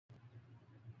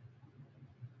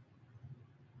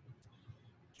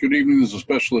Good evening. This is a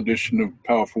special edition of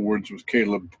Powerful Words with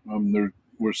Caleb. There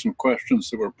were some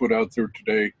questions that were put out there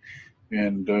today,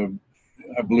 and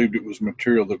I believed it was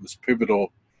material that was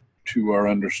pivotal to our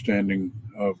understanding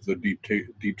of the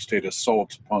deep state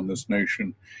assaults upon this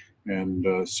nation.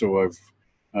 And so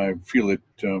I feel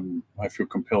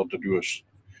compelled to do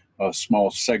a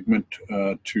small segment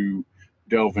to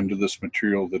delve into this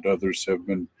material that others have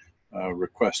been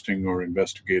requesting or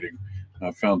investigating. I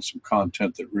found some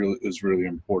content that is really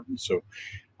important. So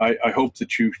I hope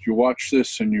that you watch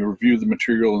this and you review the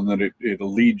material, and that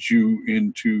it'll lead you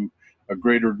into a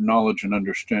greater knowledge and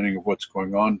understanding of what's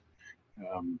going on.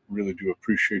 Really do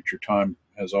appreciate your time,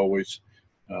 as always.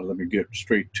 Let me get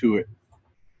straight to it.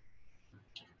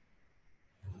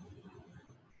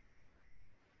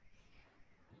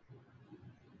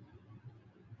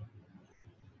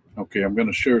 Okay, I'm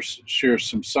going to share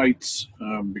some sites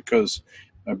because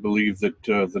I believe that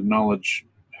the knowledge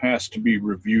has to be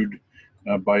reviewed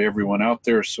by everyone out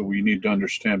there, so we need to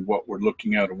understand what we're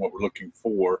looking at and what we're looking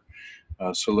for.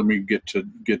 So let me get to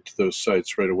those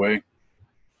sites right away.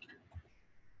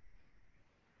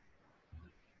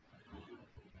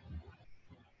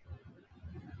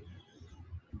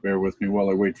 Bear with me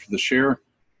while I wait for the share.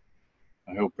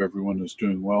 I hope everyone is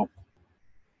doing well.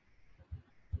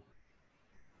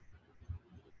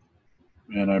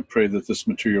 And I pray that this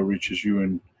material reaches you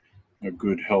in a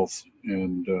good health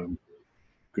and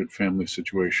good family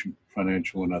situation,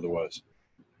 financial and otherwise.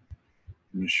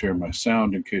 Let me share my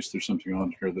sound in case there's something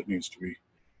on here that needs to be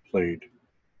played.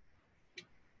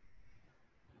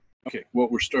 Okay,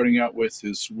 what we're starting out with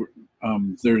is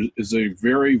there is a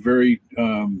very, very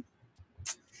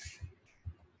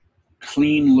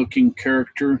clean-looking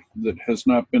character that has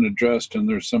not been addressed, and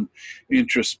there's some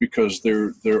interest because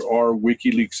there are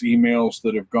WikiLeaks emails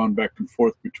that have gone back and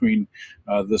forth between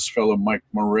this fellow Mike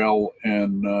Morrell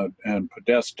and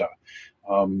Podesta.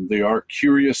 They are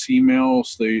curious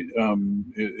emails.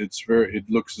 It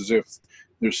looks as if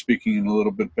they're speaking in a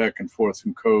little bit back and forth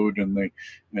in code, and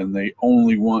they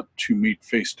only want to meet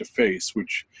face to face,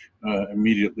 which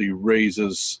immediately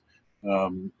raises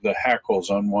the hackles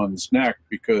on one's neck,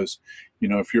 because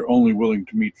if you're only willing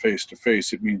to meet face to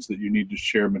face, it means that you need to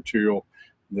share material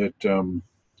that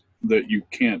you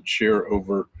can't share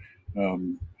over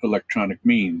electronic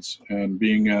means. And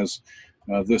being as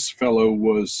this fellow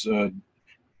was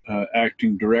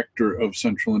acting director of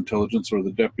Central Intelligence, or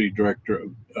the deputy director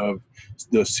of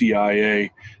the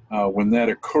CIA, when that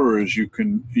occurs, you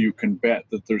can bet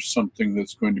that there's something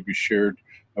that's going to be shared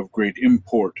of great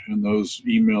import, and those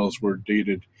emails were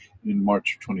dated in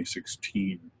March of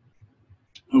 2016.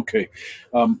 Okay,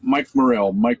 Mike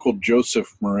Morrell, Michael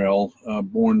Joseph Morrell,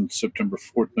 born September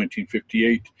 4th,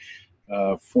 1958,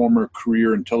 former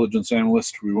career intelligence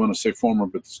analyst. We want to say former,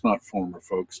 but it's not former,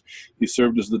 folks. He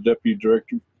served as the deputy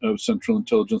director of Central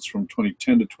Intelligence from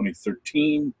 2010 to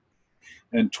 2013.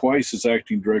 And twice as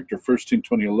acting director, first in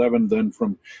 2011, then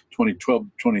from 2012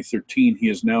 to 2013. He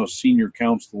is now senior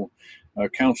counselor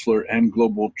and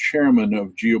global chairman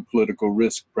of geopolitical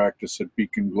risk practice at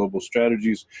Beacon Global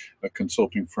Strategies, a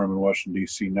consulting firm in Washington,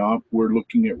 D.C. Now, we're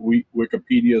looking at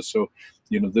Wikipedia, so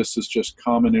this is just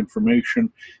common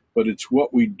information, but it's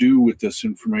what we do with this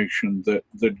information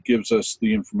that gives us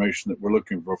the information that we're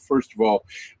looking for. First of all,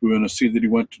 we want to see that he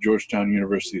went to Georgetown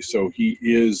University, so he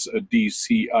is a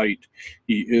DC-ite.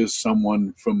 He is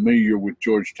someone familiar with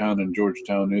Georgetown, and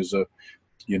Georgetown is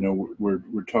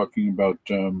we're talking about,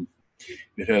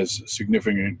 it has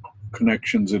significant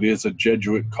connections. It is a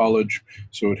Jesuit college,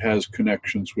 so it has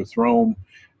connections with Rome.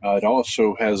 It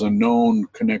also has a known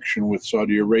connection with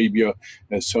Saudi Arabia,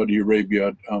 as Saudi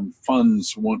Arabia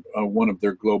funds one of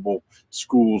their global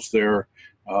schools there.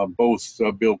 Both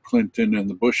Bill Clinton and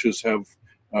the Bushes have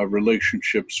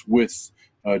relationships with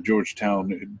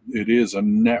Georgetown. It is a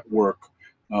network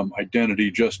identity,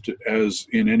 just as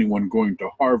in anyone going to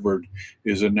Harvard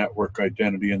is a network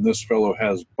identity, and this fellow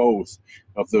has both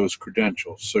of those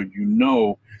credentials. So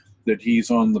that he's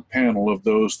on the panel of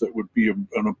those that would be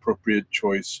an appropriate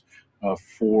choice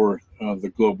for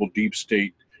the global deep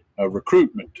state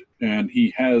recruitment. And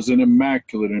he has an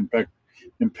impeccable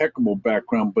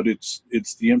background, but it's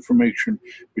the information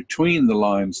between the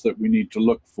lines that we need to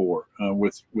look for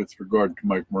with regard to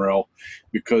Mike Morrell,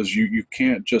 because you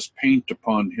can't just paint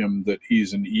upon him that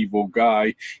he's an evil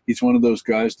guy. He's one of those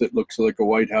guys that looks like a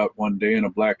white hat one day and a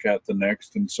black hat the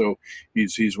next, and so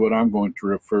he's what I'm going to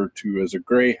refer to as a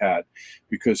gray hat,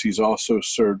 because he's also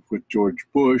served with George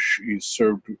Bush.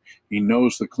 He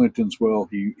knows the Clintons well.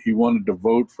 He wanted to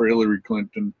vote for Hillary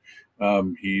Clinton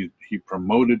He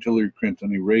promoted Hillary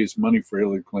Clinton. He raised money for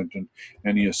Hillary Clinton,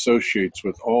 and he associates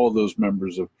with all those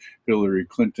members of Hillary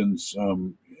Clinton's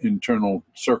internal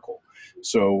circle.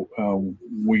 So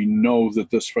we know that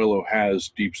this fellow has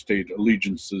deep state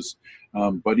allegiances,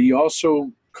 but he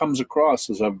also comes across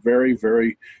as a very,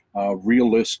 very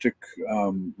realistic,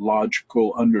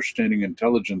 logical, understanding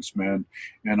intelligence man.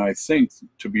 And I think,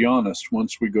 to be honest,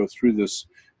 once we go through this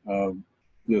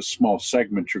this small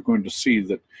segment, you're going to see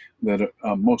that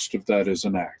most of that is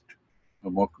an act.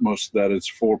 Most of that is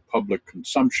for public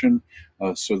consumption,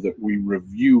 so that we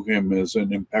review him as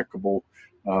an impeccable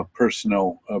person,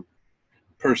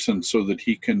 so that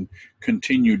he can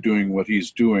continue doing what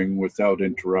he's doing without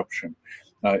interruption.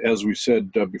 As we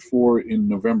said before, in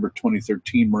November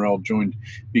 2013, Morrell joined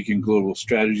Beacon Global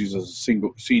Strategies as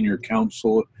a senior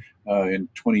counsel. In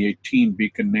 2018,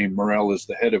 Beacon named Morrell as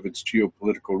the head of its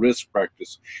geopolitical risk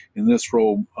practice. In this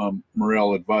role,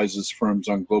 Morrell advises firms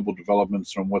on global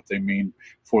developments and what they mean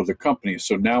for the company.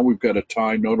 So now we've got a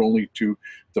tie not only to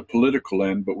the political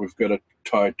end, but we've got a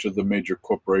tie to the major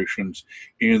corporations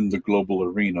in the global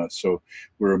arena. So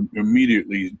we're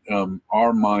immediately,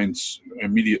 our minds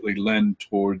immediately lend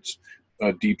towards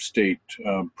a deep state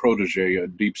protege, a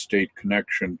deep state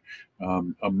connection,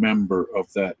 a member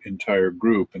of that entire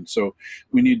group. And so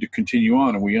we need to continue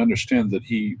on. And we understand that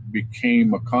he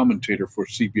became a commentator for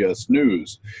CBS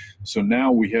News. So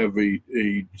now we have a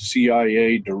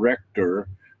CIA director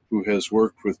who has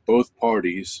worked with both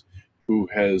parties, who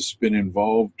has been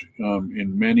involved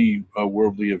in many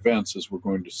worldly events, as we're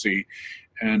going to see,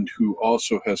 and who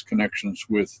also has connections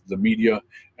with the media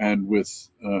and with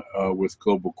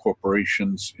global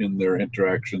corporations in their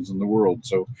interactions in the world.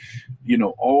 So, you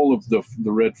know, all of the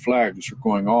red flags are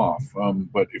going off.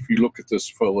 But if you look at this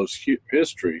fellow's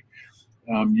history,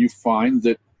 you find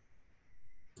that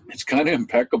it's kind of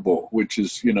impeccable, which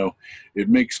is, you know, it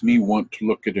makes me want to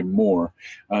look at him more.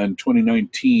 In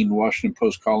 2019, Washington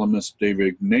Post columnist David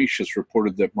Ignatius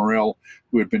reported that Morrell,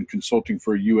 who had been consulting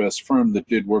for a U.S. firm that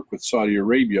did work with Saudi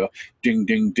Arabia, ding,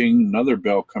 ding, ding, another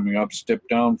bell coming up, stepped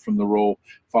down from the role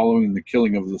following the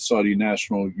killing of the Saudi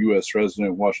national U.S.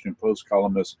 resident Washington Post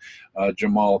columnist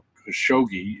Jamal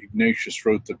Khashoggi. Ignatius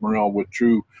wrote that Morrell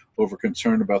withdrew over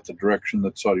concern about the direction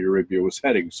that Saudi Arabia was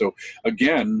heading. So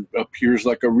again, appears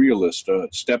like a realist.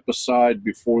 Step aside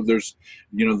before there's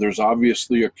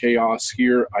obviously a chaos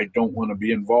here. I don't want to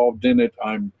be involved in it.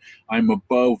 I'm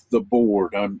above the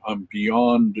board. I'm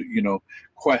beyond,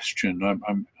 question.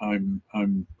 I'm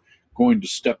going to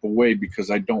step away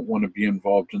because I don't want to be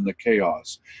involved in the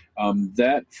chaos.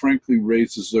 That frankly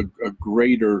raises a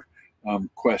greater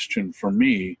question for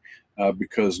me.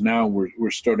 Because now we're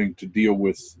starting to deal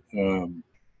with,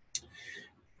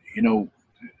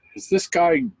 is this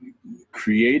guy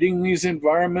creating these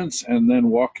environments and then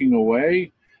walking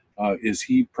away? Is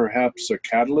he perhaps a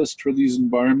catalyst for these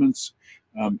environments?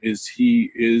 Is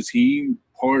he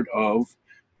part of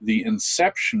the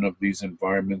inception of these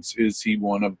environments? Is he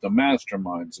one of the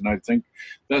masterminds? And I think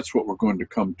that's what we're going to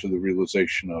come to the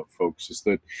realization of, folks, is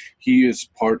that he is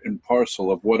part and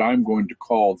parcel of what I'm going to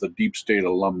call the deep state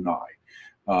alumni.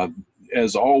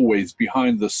 As always,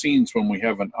 behind the scenes, when we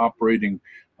have an operating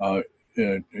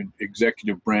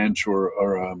executive branch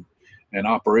or an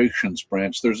operations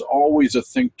branch, there's always a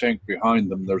think tank behind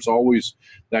them. There's always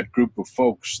that group of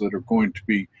folks that are going to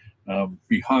be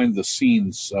behind the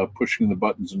scenes, pushing the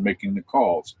buttons and making the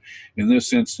calls. In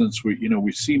this instance,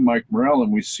 we see Mike Morrell,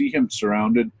 and we see him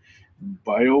surrounded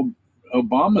by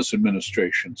Obama's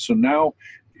administration. So now,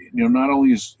 not only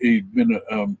has he been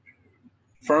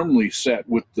firmly set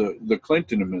with the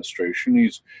Clinton administration,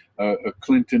 he's a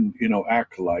Clinton,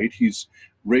 acolyte. He's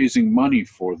raising money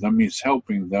for them. He's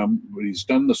helping them. But he's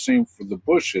done the same for the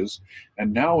Bushes,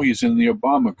 and now he's in the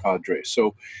Obama cadre.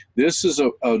 So this is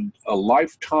a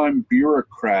lifetime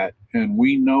bureaucrat, and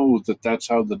we know that that's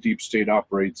how the deep state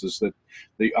operates, is that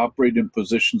they operate in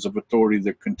positions of authority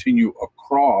that continue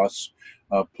across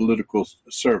political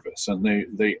service, and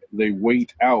they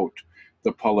wait out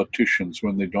the politicians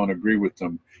when they don't agree with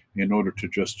them in order to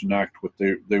just enact what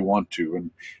they want to.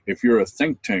 And if you're a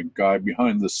think tank guy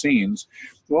behind the scenes,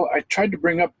 well, I tried to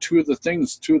bring up two of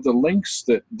the links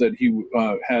that he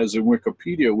has in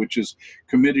Wikipedia, which is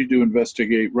Committee to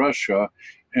Investigate Russia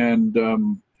and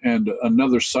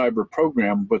another cyber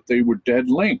program, but they were dead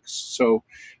links. So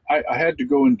I had to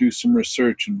go and do some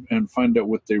research and find out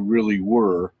what they really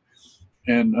were.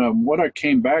 And what I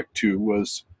came back to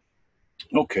was,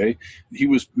 okay, he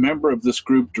was member of this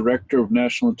group, Director of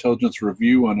National Intelligence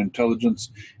Review on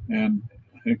Intelligence, and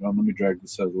hang on, let me drag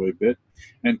this out of the way a bit.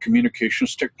 and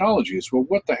Communications Technologies. Well,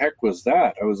 what the heck was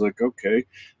that? I was like, okay,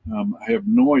 I have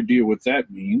no idea what that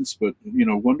means, but,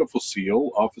 wonderful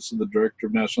seal, Office of the Director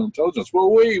of National Intelligence.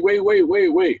 Well,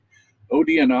 wait.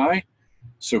 ODNI?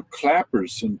 So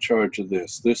Clapper's in charge of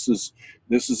this. This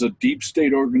is a deep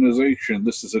state organization.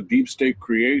 This is a deep state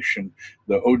creation.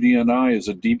 The ODNI is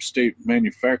a deep state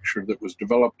manufacturer that was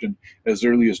developed in as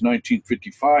early as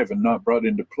 1955 and not brought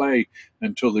into play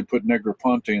until they put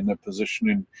Negroponte in that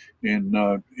position in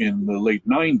the late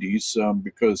 90s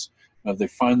because they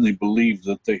finally believed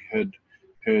that they had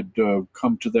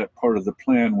come to that part of the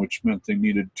plan, which meant they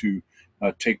needed to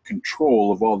take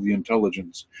control of all the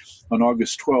intelligence. On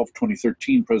August 12,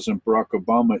 2013, President Barack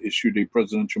Obama issued a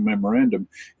presidential memorandum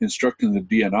instructing the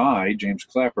DNI, James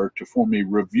Clapper, to form a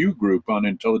review group on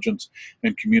intelligence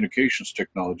and communications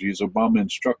technologies. Obama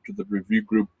instructed the review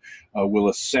group will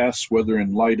assess whether,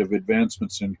 in light of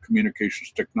advancements in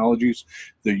communications technologies,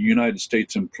 the United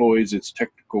States employs its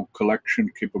technical collection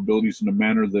capabilities in a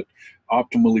manner that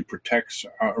optimally protects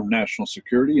our national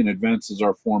security and advances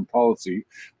our foreign policy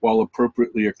while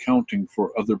appropriately accounting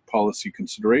for other policy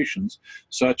considerations,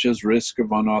 such as risk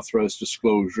of unauthorized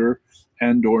disclosure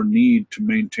and or need to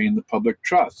maintain the public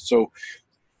trust. So,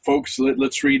 folks,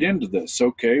 let's read into this.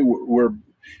 Okay, we're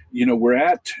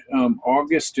at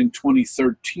August in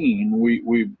 2013.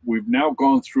 We've now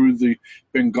gone through the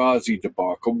Benghazi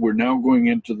debacle. We're now going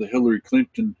into the Hillary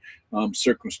Clinton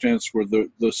circumstance where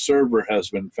the server has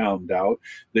been found out.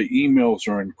 The emails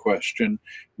are in question.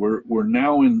 We're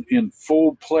now in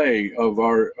full play of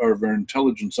our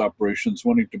intelligence operations,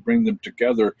 wanting to bring them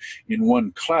together in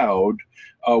one cloud.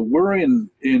 We're in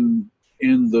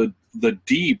the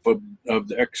deep of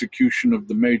the execution of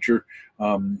the major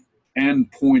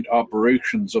endpoint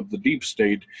operations of the deep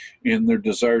state in their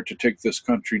desire to take this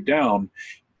country down.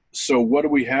 So what do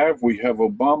we have? We have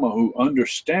Obama, who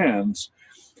understands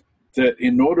that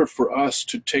in order for us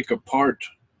to take apart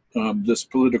this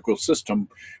political system,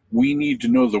 we need to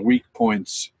know the weak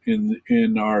points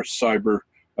in our cyber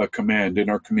command, in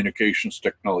our communications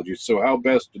technology. So how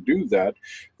best to do that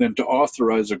than to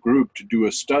authorize a group to do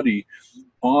a study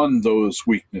on those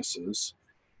weaknesses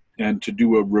and to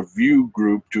do a review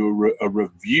group, do a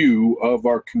review of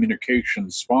our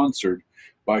communications sponsored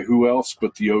by who else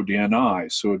but the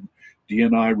ODNI. So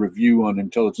DNI review on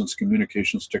intelligence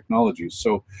communications technologies.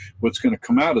 So what's going to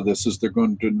come out of this is they're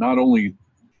going to not only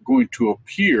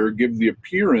give the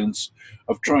appearance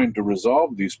of trying to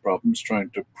resolve these problems, trying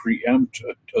to preempt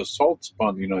assaults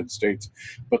upon the United States,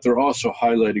 but they're also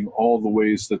highlighting all the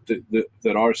ways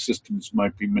that our systems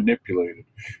might be manipulated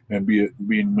and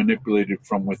being manipulated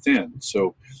from within.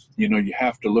 So, you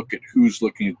have to look at who's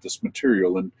looking at this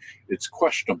material, and it's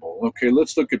questionable. Okay,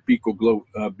 let's look at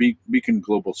Beacon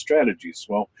Global Strategies.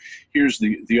 Well, here's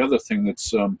the other thing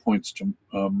that points to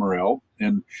Morrell.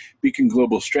 And Beacon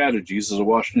Global Strategies is a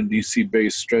Washington, D.C.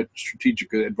 based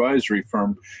strategic advisory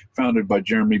firm founded by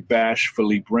Jeremy Bash,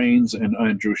 Philippe Rains, and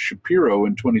Andrew Shapiro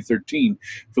in 2013.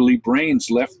 Philippe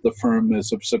Rains left the firm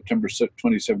as of September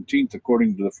 2017,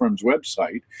 according to the firm's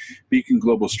website. Beacon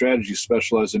Global Strategies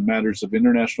specializes in matters of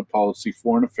international policy,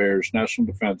 foreign affairs, national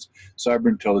defense, cyber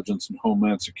intelligence, and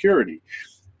homeland security.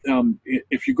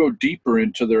 If you go deeper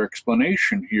into their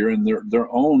explanation here and their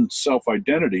own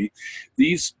self-identity,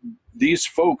 these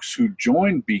folks who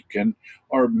join Beacon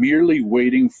are merely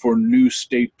waiting for new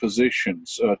state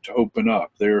positions to open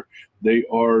up. They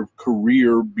are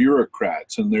career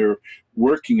bureaucrats, and they're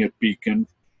working at Beacon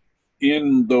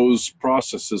in those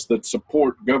processes that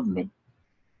support government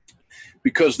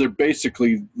because they're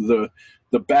basically the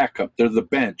backup. They're the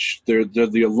bench. They're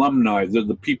the alumni. They're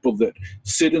the people that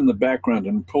sit in the background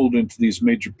and pulled into these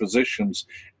major positions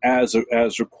as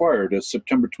required. As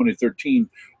September 2013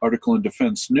 article in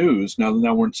Defense News. Now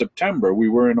we're in September. We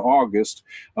were in August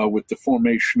with the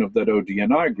formation of that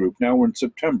ODNI group. Now we're in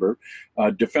September.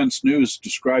 Defense News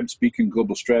describes Beacon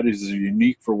Global Strategies as a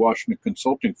unique for Washington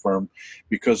consulting firm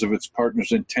because of its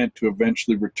partners' intent to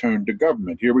eventually return to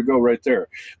government. Here we go right there.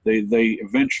 They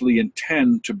eventually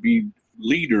intend to be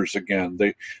leaders again.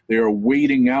 They are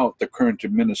waiting out the current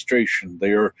administration.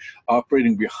 They are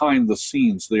operating behind the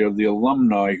scenes. They are the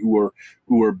alumni who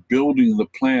are building the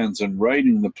plans and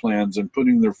writing the plans and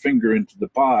putting their finger into the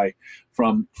pie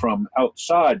from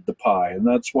outside the pie. And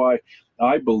that's why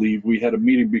I believe we had a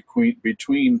meeting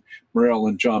between Morrell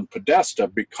and John Podesta,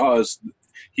 because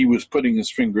he was putting his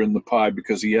finger in the pie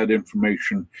because he had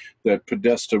information that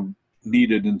Podesta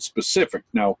needed and specific.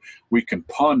 Now, we can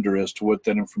ponder as to what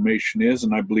that information is,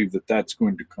 and I believe that that's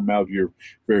going to come out here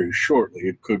very shortly.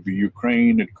 It could be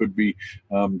Ukraine, it could be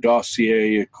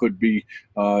dossier, it could be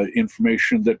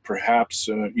information that perhaps,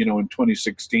 in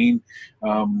 2016,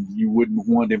 you wouldn't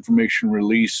want information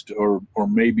released, or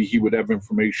maybe he would have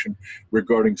information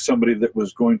regarding somebody that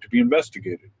was going to be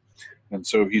investigated. And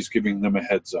so he's giving them a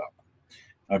heads up.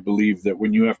 I believe that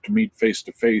when you have to meet face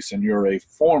to face and you're a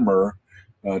former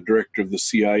director of the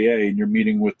CIA, and you're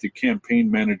meeting with the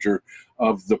campaign manager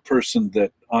of the person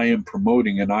that I am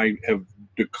promoting and I have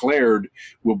declared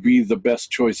will be the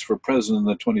best choice for president in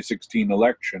the 2016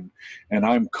 election, and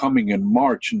I'm coming in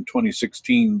March in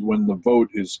 2016 when the vote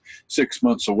is 6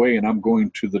 months away, and I'm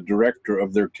going to the director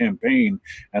of their campaign,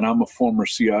 and I'm a former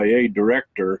CIA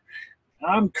director,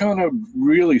 I'm kind of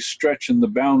really stretching the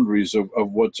boundaries of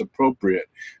what's appropriate.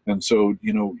 And so,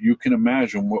 you can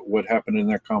imagine what happened in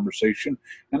that conversation,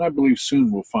 and I believe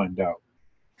soon we'll find out.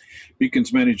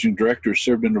 Beacon's managing director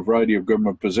served in a variety of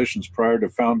government positions prior to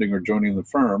founding or joining the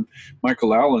firm.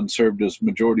 Michael Allen served as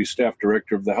majority staff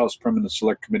director of the House Permanent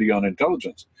Select Committee on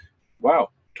Intelligence. Wow.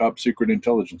 Top secret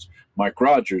intelligence. Mike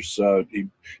Rogers, he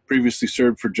previously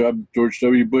served for George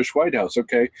W. Bush White House.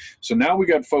 Okay, so now we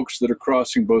got folks that are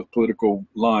crossing both political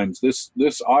lines.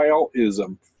 This aisle is a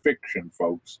fiction,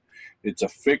 folks. It's a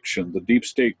fiction. The deep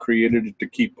state created it to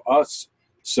keep us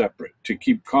separate, to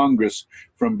keep Congress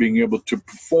from being able to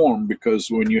perform, because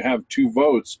when you have two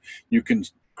votes, you can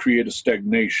create a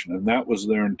stagnation, and that was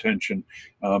their intention.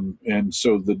 And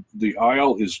so the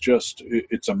aisle is just,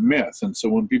 it's a myth. And so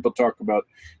when people talk about,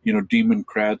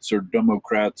 Democrats or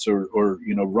Democrats or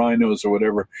rhinos or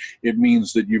whatever, it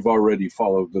means that you've already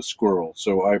followed the squirrel.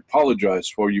 So I apologize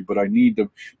for you, but I need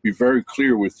to be very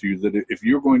clear with you that if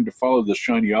you're going to follow the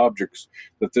shiny objects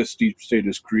that this deep state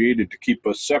has created to keep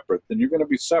us separate, then you're going to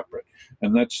be separate.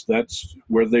 And that's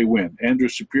where they win. Andrew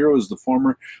Shapiro is the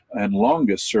former and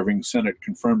longest serving Senate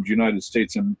confirmed United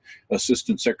States and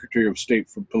Assistant Secretary of State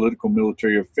for Political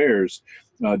Military Affairs.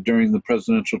 During the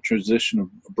presidential transition of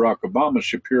Barack Obama,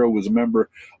 Shapiro was a member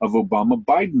of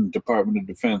Obama-Biden Department of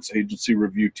Defense Agency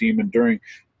Review Team, and during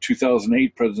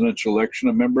 2008 presidential election,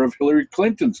 a member of Hillary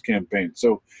Clinton's campaign.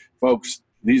 So, folks,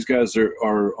 these guys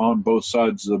are on both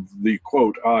sides of the,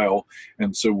 quote, aisle,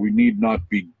 and so we need not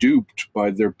be duped by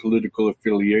their political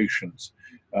affiliations.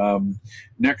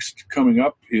 Next, coming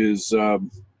up is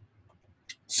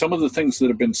some of the things that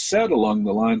have been said along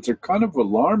the lines are kind of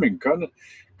alarming, kind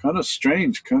of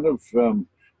strange, kind of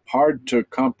hard to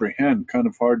comprehend, kind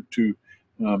of hard to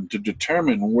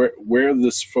determine where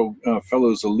this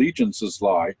fellow's allegiances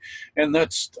lie, and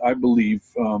that's, I believe,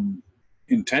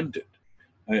 intended.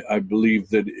 I believe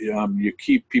that you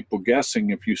keep people guessing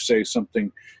if you say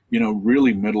something,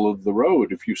 really middle of the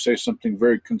road. If you say something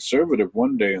very conservative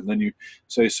one day, and then you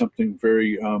say something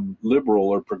very liberal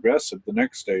or progressive the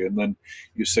next day, and then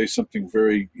you say something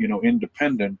very,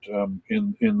 independent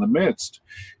in the midst,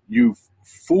 you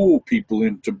fool people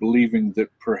into believing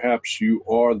that perhaps you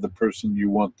are the person you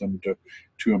want them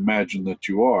to imagine that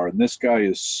you are. And this guy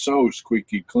is so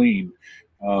squeaky clean.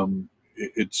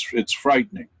 It's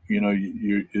frightening.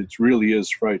 It really is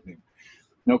frightening.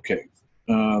 Okay,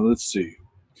 let's see.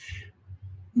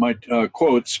 My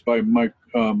quotes by Mike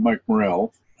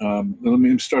Morrell. Let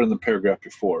me start in the paragraph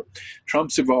before.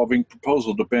 Trump's evolving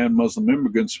proposal to ban Muslim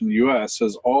immigrants from the U.S.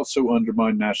 has also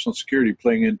undermined national security,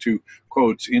 playing into,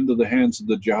 quotes, into the hands of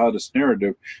the jihadist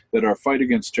narrative that our fight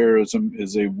against terrorism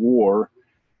is a war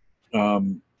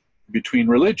between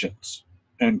religions,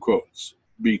 end quotes.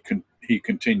 He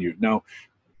continued. Now,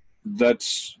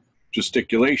 that's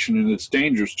gesticulation, and it's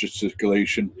dangerous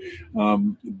gesticulation,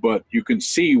 but you can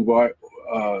see why,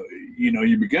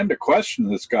 you begin to question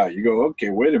this guy. You go, okay,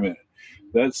 wait a minute.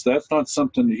 That's not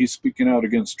something that he's speaking out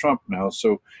against Trump now,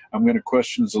 so I'm going to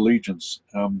question his allegiance.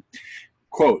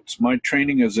 Quotes, my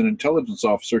training as an intelligence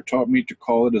officer taught me to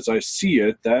call it as I see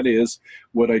it. That is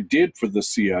what I did for the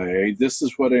CIA. This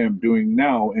is what I am doing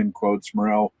now, end quotes,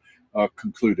 Morrell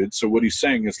concluded. So what he's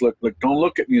saying is, look, don't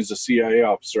look at me as a CIA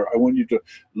officer. I want you to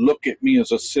look at me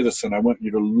as a citizen. I want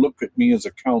you to look at me as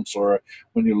a counselor.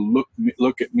 When you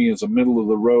look at me as a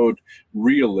middle-of-the-road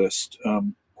realist,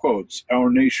 quotes, our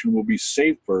nation will be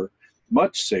safer,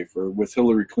 much safer, with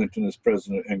Hillary Clinton as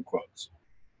president, end quotes.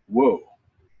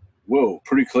 Whoa,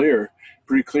 pretty clear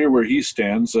where he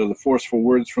stands. The forceful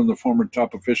words from the former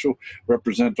top official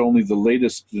represent only the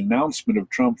latest denouncement of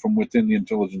Trump from within the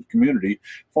intelligence community.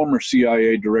 Former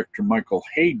CIA Director Michael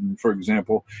Hayden, for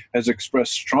example, has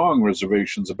expressed strong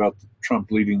reservations about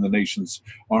Trump leading the nation's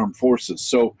armed forces.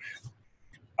 So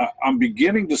I'm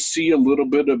beginning to see a little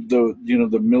bit of the,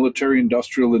 the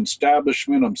military-industrial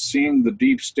establishment. I'm seeing the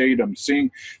deep state. I'm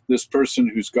seeing this person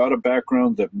who's got a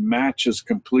background that matches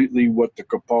completely what the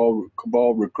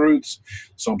cabal recruits.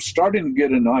 So I'm starting to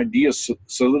get an idea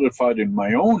solidified in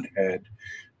my own head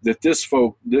that this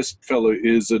fellow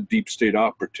is a deep state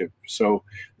operative. So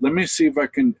let me see if I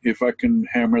can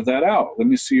hammer that out. Let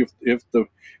me see if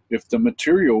the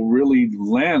material really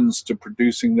lends to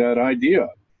producing that idea.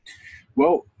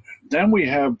 Well, then we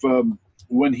have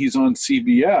when he's on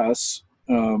CBS,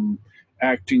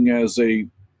 acting as an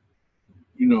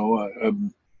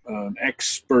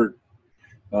expert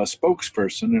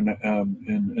spokesperson,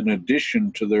 and in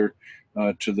addition to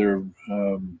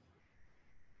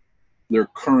their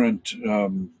current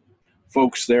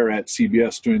folks there at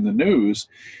CBS doing the news,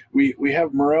 we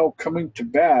have Morrell coming to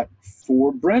bat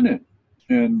for Brennan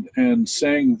and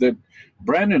saying that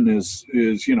Brennan is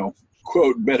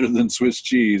quote, better than Swiss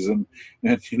cheese, and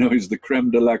he's the creme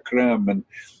de la creme,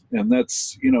 and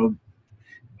that's,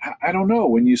 I don't know,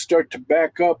 when you start to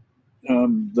back up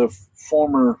when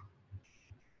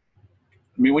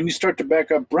you start to back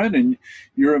up Brennan,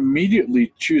 you're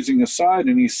immediately choosing a side,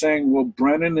 and he's saying, well,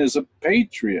 Brennan is a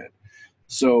patriot.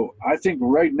 So I think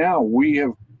right now we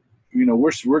have,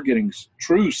 we're getting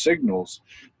true signals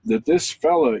that this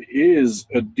fella is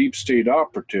a deep state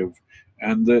operative,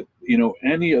 and that,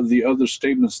 any of the other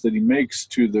statements that he makes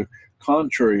to the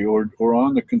contrary, or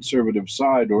on the conservative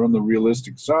side or on the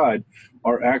realistic side,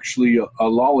 are actually a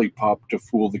lollipop to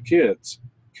fool the kids.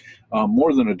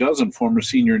 More than a dozen former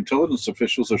senior intelligence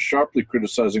officials are sharply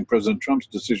criticizing President Trump's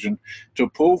decision to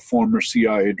pull former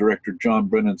CIA Director John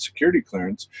Brennan's security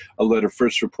clearance. A letter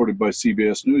first reported by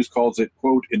CBS News calls it,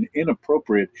 quote, an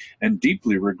inappropriate and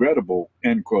deeply regrettable,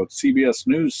 end quote. CBS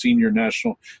News senior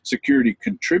national security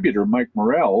contributor Mike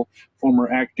Morrell, former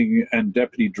acting and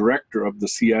deputy director of the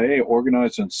CIA,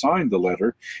 organized and signed the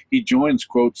letter. He joins,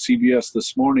 quote, CBS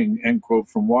This Morning, end quote,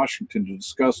 from Washington to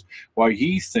discuss why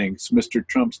he thinks Mr.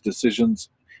 Trump's decision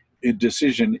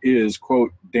is,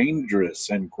 quote,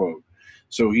 dangerous, end quote.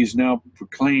 So he's now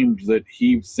proclaimed that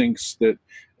he thinks that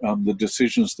the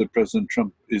decisions that President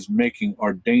Trump is making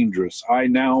are dangerous. I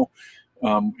now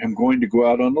am going to go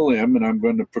out on a limb, and I'm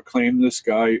going to proclaim this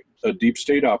guy a deep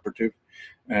state operative.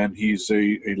 And he's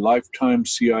a lifetime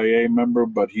CIA member,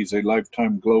 but he's a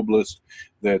lifetime globalist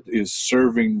that is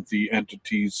serving the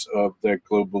entities of that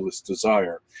globalist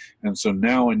desire. And so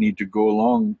now I need to go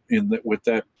along with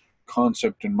that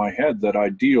concept in my head, that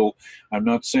ideal. I'm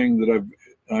not saying that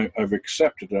I've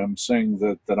accepted it. I'm saying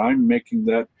that I'm making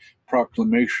that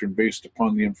proclamation based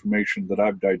upon the information that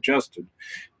I've digested.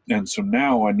 And so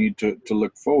now I need to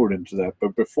look forward into that.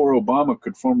 But before Obama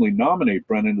could formally nominate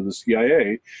Brennan to the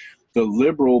CIA, the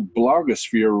liberal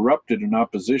blogosphere erupted in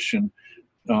opposition,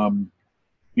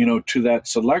 to that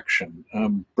selection.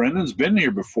 Brennan's been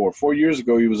here before. 4 years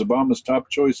ago, he was Obama's top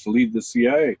choice to lead the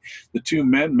CIA. The two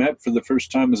men met for the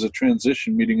first time as a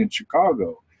transition meeting in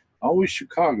Chicago. Always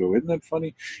Chicago, isn't that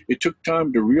funny? It took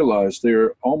time to realize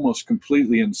they're almost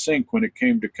completely in sync when it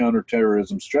came to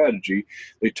counterterrorism strategy.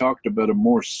 They talked about a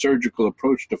more surgical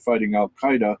approach to fighting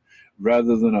al-Qaeda,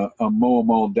 rather than a mow 'em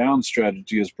all down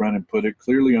strategy, as Brennan put it.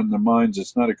 Clearly on their minds,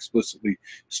 it's not explicitly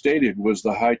stated, was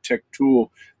the high-tech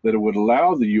tool that it would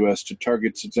allow the U.S. to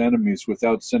target its enemies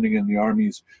without sending in the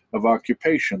armies of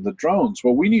occupation, the drones.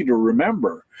 Well, we need to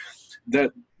remember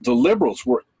that the liberals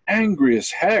were angry as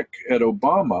heck at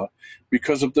Obama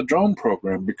because of the drone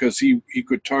program, because he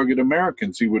could target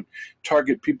Americans. He would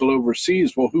target people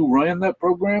overseas. Well, who ran that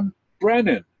program?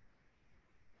 Brennan.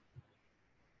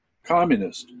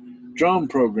 Communist. Drone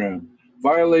program,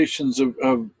 violations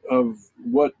of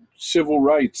what civil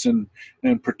rights and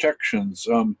protections.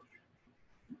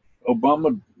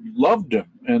 Obama loved him,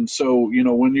 and so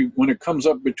when it comes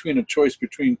up between a choice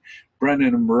between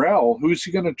Brennan and Morrell, who's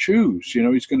he going to choose?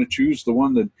 He's going to choose the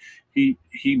one that he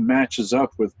matches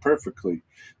up with perfectly.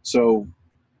 So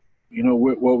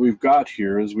what we've got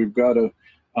here is we've got a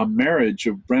marriage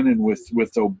of Brennan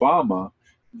with Obama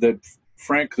that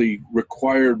frankly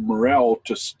required Morrell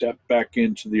to step back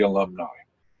into the alumni.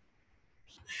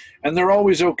 And they're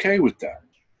always okay with that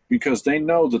because they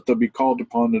know that they'll be called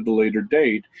upon at a later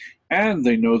date, and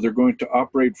they know they're going to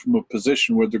operate from a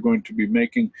position where they're going to be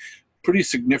making pretty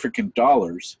significant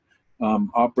dollars,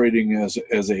 operating as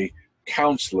a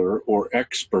counselor or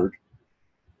expert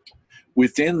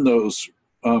within those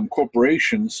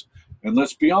corporations. And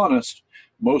let's be honest,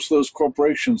 most of those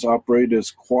corporations operate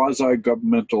as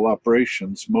quasi-governmental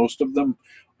operations. Most of them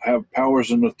have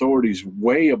powers and authorities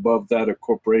way above that of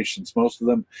corporations. Most of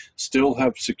them still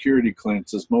have security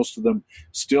clearances. Most of them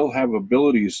still have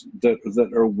abilities that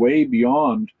are way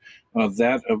beyond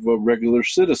that of a regular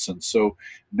citizen. So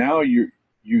now you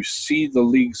see the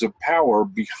leagues of power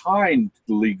behind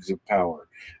the leagues of power,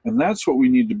 and that's what we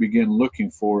need to begin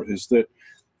looking for. Is that,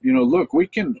 look, we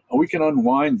can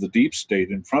unwind the deep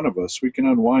state in front of us. We can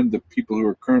unwind the people who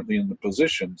are currently in the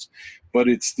positions, but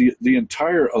it's the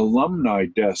entire alumni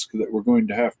desk that we're going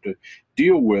to have to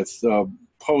deal with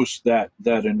post that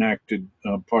enacted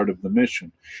part of the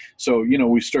mission. So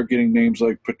we start getting names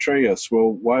like Petraeus.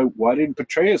 Well, why didn't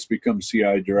Petraeus become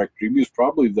CIA director? He was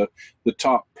probably the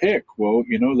top pick. Well,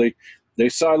 they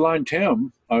sidelined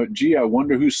him. Gee, I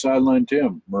wonder who sidelined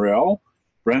him. Morrell,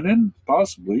 Brennan,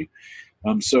 possibly.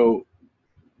 So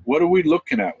what are we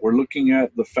looking at? We're looking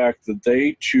at the fact that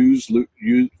they choose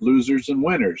losers and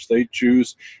winners. They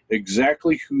choose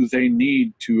exactly who they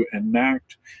need to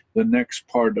enact the next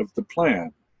part of the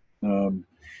plan.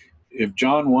 If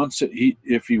John wants it,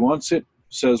 if he wants it,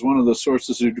 says one of the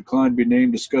sources who declined to be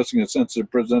named, discussing a sensitive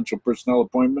presidential personnel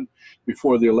appointment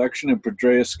before the election and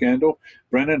Petraeus scandal,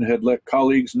 Brennan had let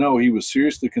colleagues know he was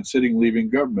seriously considering leaving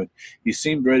government. He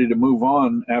seemed ready to move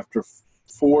on after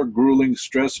 4 grueling,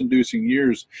 stress-inducing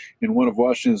years in one of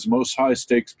Washington's most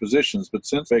high-stakes positions. But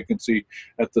since vacancy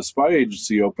at the spy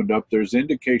agency opened up, there's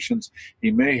indications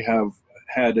he may have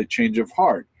had a change of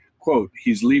heart. Quote,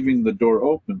 he's leaving the door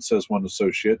open, says one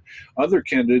associate. Other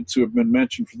candidates who have been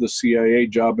mentioned for the CIA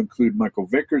job include Michael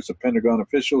Vickers, a Pentagon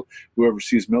official who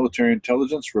oversees military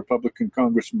intelligence, Republican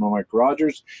Congressman Mike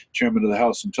Rogers, chairman of the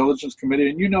House Intelligence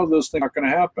Committee. And those things aren't going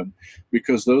to happen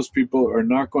because those people are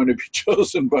not going to be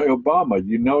chosen by Obama.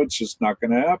 It's just not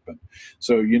going to happen.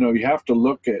 So, you have to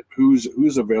look at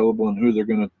who's available and who they're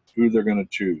going to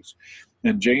choose.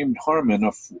 And James Harmon,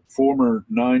 a former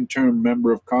 9-term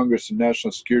member of Congress and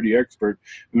national security expert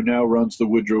who now runs the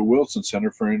Woodrow Wilson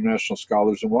Center for International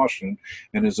Scholars in Washington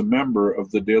and is a member of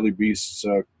the Daily Beast's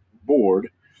board.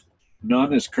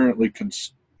 None is currently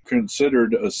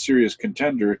considered a serious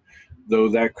contender, though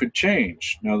that could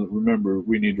change. Now,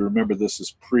 we need to remember this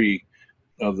is pre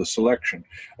of the selection.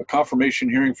 A confirmation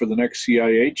hearing for the next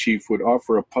CIA chief would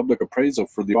offer a public appraisal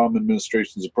for the Obama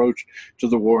administration's approach to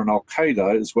the war on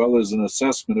al-Qaeda, as well as an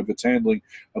assessment of its handling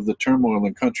of the turmoil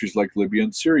in countries like Libya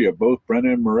and Syria. Both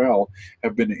Brennan and Morrell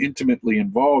have been intimately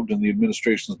involved in the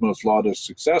administration's most lauded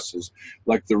successes,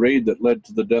 like the raid that led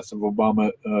to the death of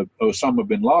Osama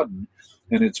bin Laden,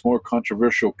 and its more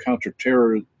controversial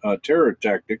counter-terror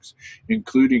tactics,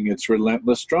 including its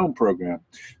relentless drone program.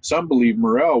 Some believe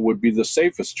Morrell would be the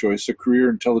safest choice, a career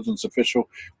intelligence official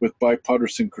with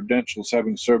bipartisan credentials,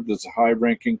 having served as a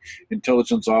high-ranking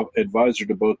intelligence advisor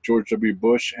to both George W.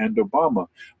 Bush and Obama.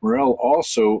 Morrell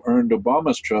also earned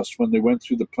Obama's trust when they went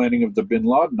through the planning of the bin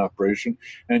Laden operation,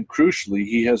 and crucially,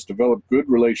 he has developed good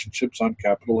relationships on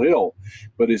Capitol Hill.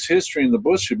 But his history in the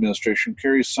Bush administration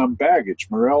carries some baggage.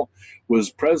 Morrell was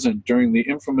present during the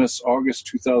infamous August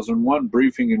 2001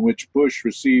 briefing in which Bush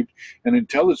received an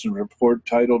intelligence report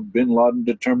titled "Bin Laden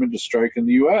Determined to Strike in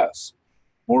the U.S."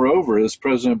 Moreover, as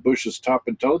President Bush's top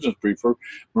intelligence briefer,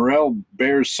 Morrell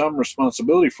bears some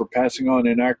responsibility for passing on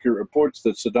inaccurate reports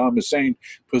that Saddam Hussein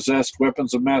possessed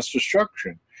weapons of mass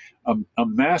destruction, a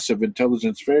massive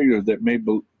intelligence failure that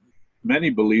many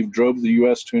believe drove the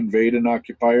U.S. to invade and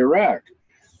occupy Iraq.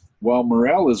 While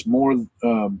Morrell is more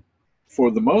for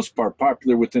the most part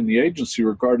popular within the agency,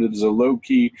 regarded as a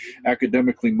low-key,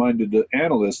 academically minded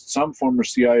analyst, some former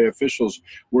CIA officials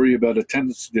worry about a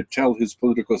tendency to tell his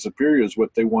political superiors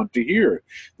what they want to hear.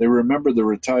 They remember the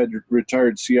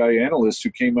retired CIA analyst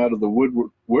who came out of the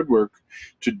woodwork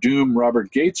to doom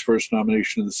Robert Gates' first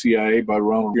nomination of the CIA by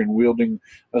Ronald Reagan, wielding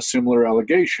a similar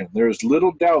allegation. There is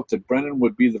little doubt that Brennan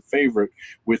would be the favorite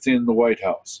within the White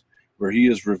House, where he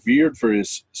is revered for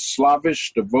his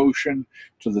slavish devotion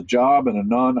to the job and a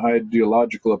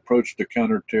non-ideological approach to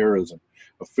counterterrorism.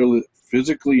 A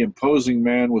physically imposing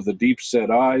man with a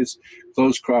deep-set eyes,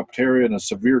 close-cropped hair, and a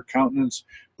severe countenance,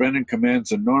 Brennan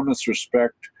commands enormous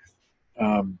respect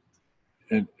among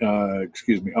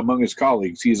his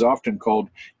colleagues. He is often called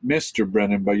Mr.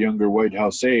 Brennan by younger White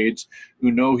House aides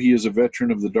who know he is a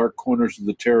veteran of the dark corners of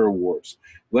the terror wars.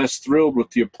 Less thrilled with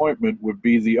the appointment would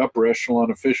be the upper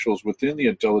echelon officials within the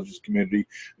intelligence community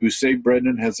who say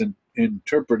Brennan has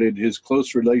interpreted his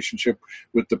close relationship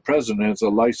with the president as a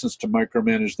license to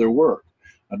micromanage their work.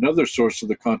 Another source of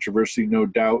the controversy, no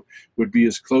doubt, would be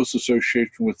his close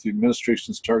association with the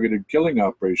administration's targeted killing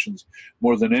operations.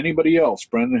 More than anybody else,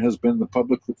 Brennan has been the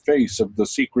public face of the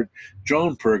secret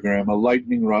drone program, a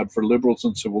lightning rod for liberals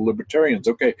and civil libertarians.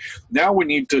 Okay, now we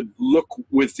need to look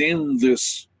within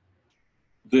this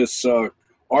this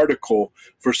article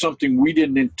for something we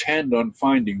didn't intend on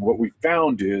finding. What we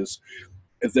found is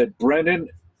that Brennan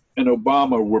and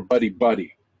Obama were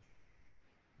buddy-buddy.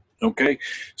 Okay,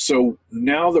 so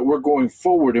now that we're going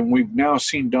forward, and we've now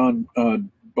seen Don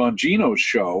Bongino's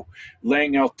show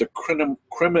laying out the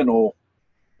criminal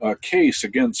case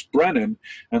against Brennan,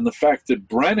 and the fact that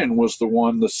Brennan was the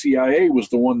one, the CIA was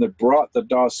the one that brought the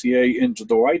dossier into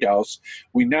the White House,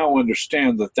 we now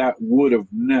understand that that would have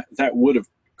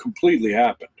completely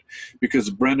happened,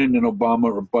 because Brennan and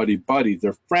Obama are buddy-buddy.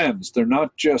 They're friends. They're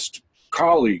not just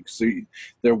colleagues.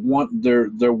 They're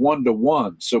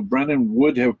one-to-one. So Brennan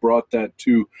would have brought that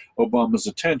to Obama's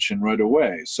attention right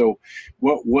away. So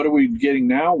what are we getting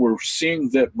now? We're seeing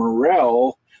that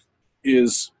Morrell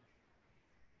is,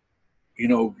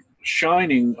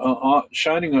 shining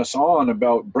us on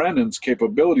about Brennan's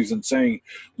capabilities and saying,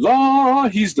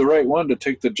 he's the right one to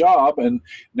take the job. And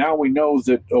now we know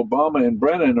that Obama and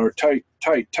Brennan are tight.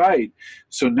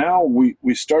 So now we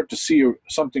start to see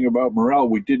something about Morrell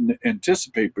we didn't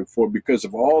anticipate before, because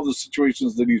of all the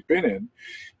situations that he's been in.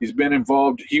 He's been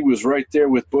involved. He was right there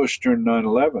with Bush during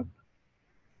 9/11.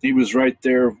 He was right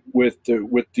there with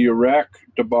the Iraq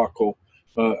debacle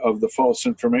of the false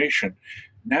information.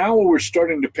 Now we're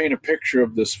starting to paint a picture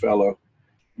of this fellow,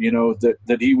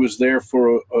 that he was there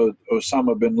for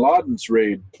Osama bin Laden's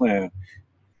raid plan.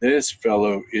 This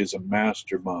fellow is a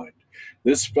mastermind.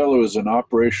 This fellow is an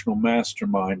operational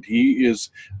mastermind. He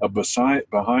is a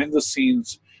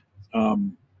behind-the-scenes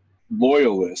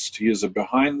loyalist. He is a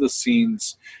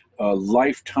behind-the-scenes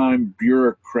lifetime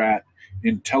bureaucrat,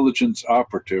 intelligence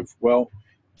operative. Well,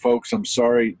 folks, I'm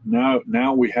sorry.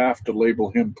 Now we have to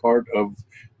label him part of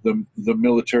the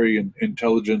military and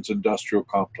intelligence industrial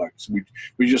complex.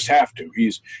 We just have to.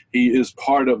 He is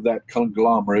part of that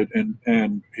conglomerate,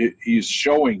 and he's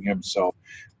showing himself,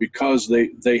 because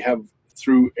they have,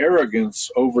 through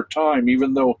arrogance over time,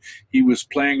 even though he was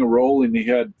playing a role and he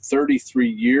had 33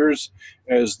 years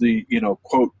as the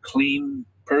quote clean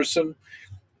person.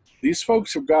 These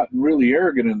folks have gotten really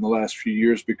arrogant in the last few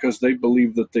years because they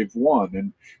believe that they've won,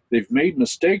 and they've made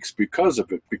mistakes because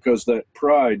of it, because that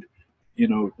pride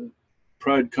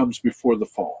comes before the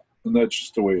fall, and that's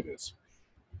just the way it is.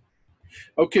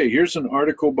 Okay, here's an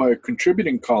article by a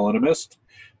contributing columnist,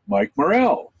 Mike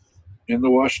Morrell, in the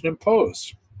Washington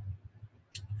Post.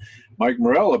 Mike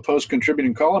Morrell, a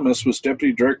Post-contributing columnist, was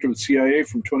deputy director of the CIA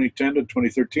from 2010 to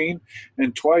 2013,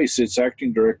 and twice its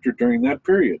acting director during that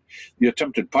period. The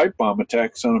attempted pipe bomb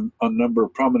attacks on a number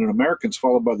of prominent Americans,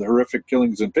 followed by the horrific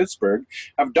killings in Pittsburgh,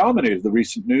 have dominated the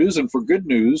recent news, and for good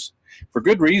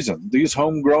reason. These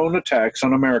homegrown attacks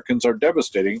on Americans are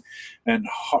devastating and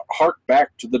hark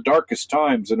back to the darkest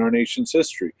times in our nation's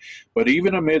history. But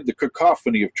even amid the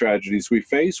cacophony of tragedies we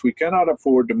face, we cannot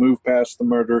afford to move past the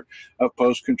murder of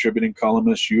Post-contributing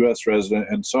columnist, U.S. resident,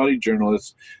 and Saudi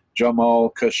journalist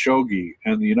Jamal Khashoggi,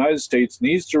 and the United States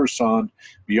needs to respond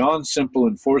beyond simple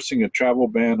enforcing a travel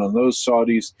ban on those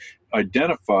Saudis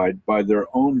identified by their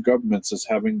own governments as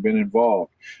having been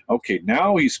involved. Okay,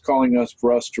 now he's calling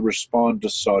for us to respond to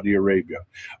Saudi Arabia.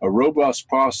 A robust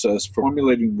process for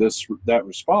formulating that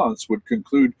response would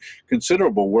conclude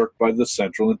considerable work by the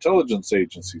Central Intelligence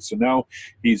Agency. So now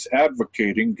he's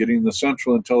advocating getting the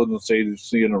Central Intelligence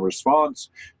Agency in a response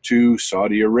to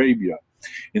Saudi Arabia.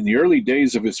 In the early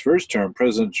days of his first term,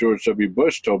 President George W.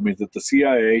 Bush told me that the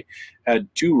CIA had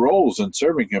two roles in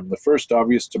serving him. The first,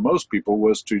 obvious to most people,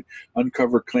 was to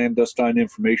uncover clandestine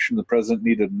information the president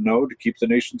needed to know to keep the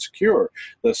nation secure.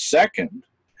 The second,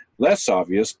 less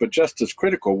obvious but just as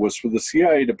critical, was for the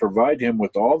CIA to provide him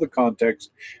with all the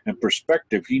context and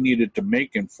perspective he needed to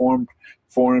make informed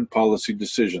foreign policy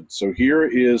decisions. So here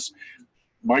is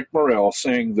Mike Morrell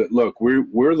saying that, look,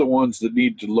 we're the ones that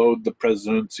need to load the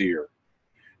president's ear.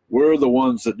 We're the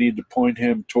ones that need to point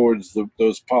him towards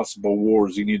those possible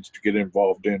wars he needs to get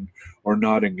involved in or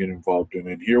not get involved in.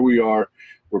 And here we are,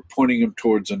 we're pointing him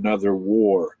towards another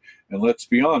war. And let's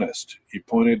be honest, he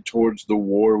pointed towards the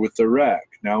war with Iraq.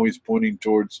 Now he's pointing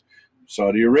towards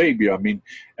Saudi Arabia. I mean,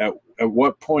 at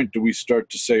what point do we start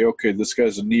to say, okay, this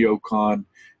guy's a neocon,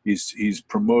 he's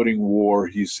promoting war,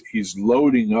 he's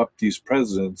loading up these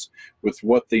presidents with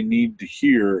what they need to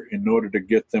hear in order to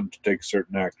get them to take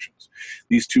certain actions.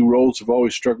 These two roles have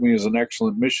always struck me as an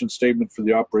excellent mission statement for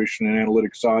the operation and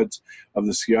analytic sides of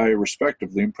the CIA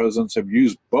respectively, and presidents have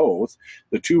used both.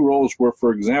 The two roles were,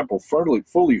 for example,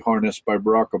 fully harnessed by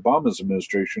Barack Obama's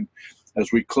administration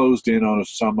as we closed in on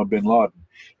Osama bin Laden.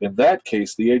 In that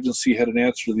case, the agency had an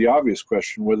answer to the obvious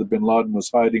question whether bin Laden was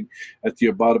hiding at the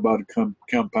Abbottabad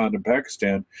compound in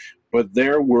Pakistan, But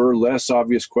there were less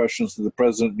obvious questions that the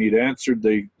president need answered.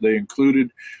 They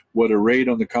included what a raid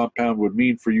on the compound would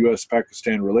mean for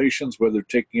U.S.-Pakistan relations, whether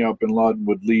taking out bin Laden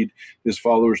would lead his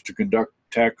followers to conduct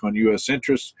attack on U.S.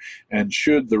 interests, and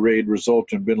should the raid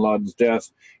result in bin Laden's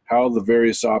death, how the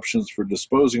various options for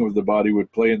disposing of the body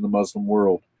would play in the Muslim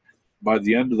world. By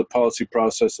the end of the policy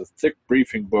process, a thick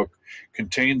briefing book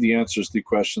contained the answers to the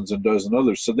questions and a dozen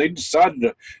others. So they decided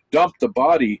to dump the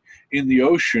body in the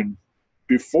ocean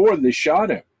before they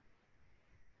shot him.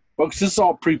 Folks, this is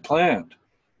all pre-planned.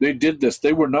 They did this.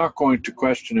 They were not going to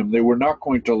question him. They were not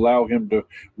going to allow him to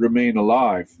remain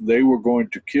alive. They were going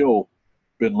to kill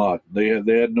bin Laden.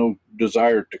 They had no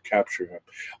desire to capture him.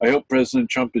 I hope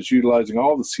President Trump is utilizing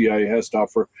all the CIA has to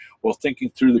offer while thinking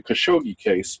through the Khashoggi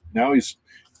case. Now he's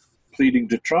pleading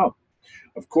to Trump.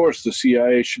 Of course, the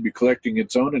CIA should be collecting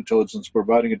its own intelligence,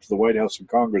 providing it to the White House and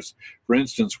Congress. For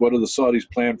instance, what are the Saudis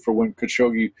planned for when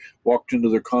Khashoggi walked into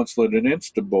their consulate in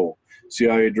Istanbul?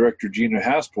 CIA Director Gina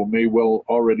Haspel may well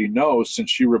already know,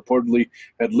 since she reportedly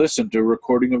had listened to a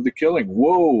recording of the killing.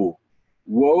 Whoa,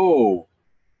 whoa.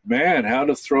 Man, how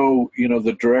to throw,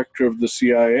 the director of the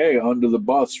CIA under the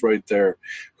bus right there.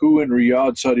 Who in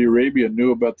Riyadh, Saudi Arabia,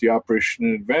 knew about the operation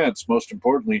in advance? Most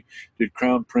importantly, did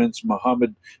Crown Prince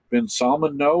Mohammed bin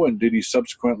Salman know, and did he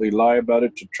subsequently lie about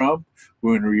it to Trump,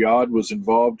 who in Riyadh was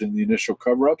involved in the initial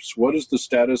cover-ups? What is the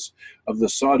status of the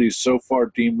Saudis so far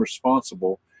deemed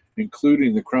responsible,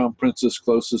 including the Crown Prince's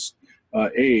closest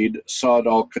aide, Saud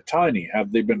al-Qahtani?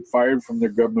 Have they been fired from their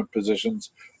government positions?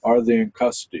 Are they in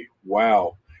custody?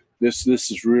 Wow. This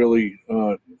is really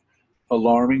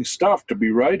alarming stuff to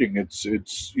be writing. It's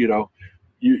you're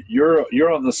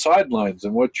on the sidelines,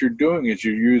 and what you're doing is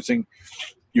you're using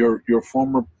your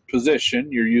former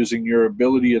position, you're using your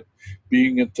ability at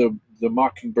being at the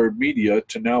Mockingbird media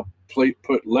to now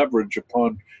put leverage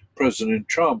upon President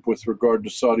Trump with regard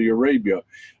to Saudi Arabia.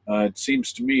 It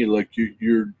seems to me like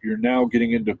you're now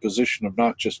getting into a position of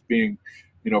not just being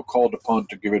called upon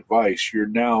to give advice. You're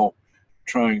now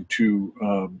trying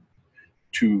to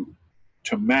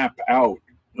map out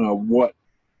what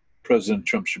President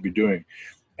Trump should be doing.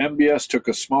 MBS took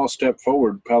a small step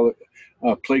forward,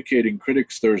 placating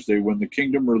critics Thursday when the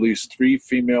kingdom released 3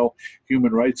 female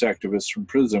human rights activists from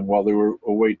prison while they were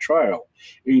await trial.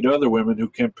 8 other women who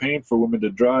campaigned for women to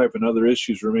drive and other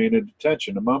issues remain in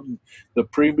detention. Among the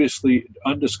previously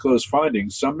undisclosed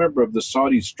findings, some member of the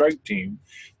Saudi strike team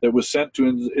that was sent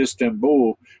to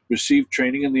Istanbul received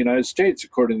training in the United States,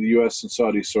 according to U.S. and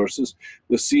Saudi sources.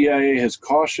 The CIA has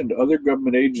cautioned other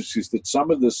government agencies that some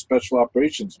of this special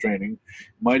operations training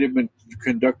might have been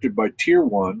conducted by Tier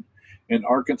 1, an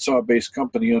Arkansas-based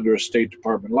company under a State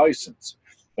Department license.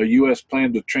 A U.S.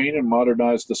 plan to train and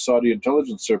modernize the Saudi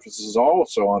intelligence services is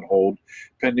also on hold,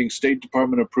 pending State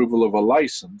Department approval of a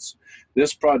license.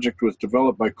 This project was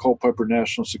developed by Culpeper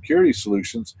National Security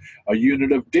Solutions, a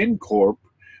unit of DynCorp,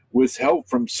 with help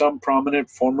from some prominent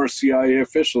former CIA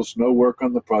officials. No work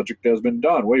on the project has been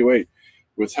done. Wait.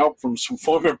 With help from some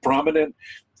former prominent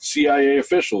CIA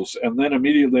officials. And then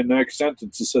immediately in the next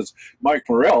sentence it says, Mike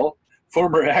Morrell,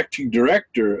 former acting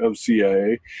director of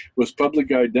CIA, was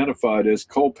publicly identified as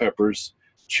Culpeper's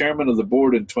chairman of the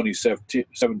board in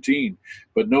 2017,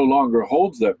 but no longer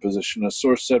holds that position. A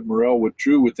source said Morrell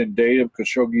withdrew within days of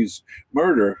Khashoggi's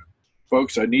murder.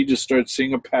 Folks, I need to start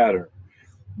seeing a pattern.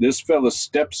 This fella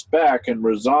steps back and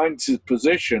resigns his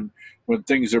position when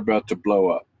things are about to blow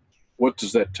up. What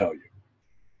does that tell you?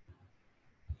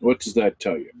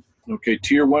 Okay,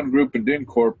 Tier 1 Group and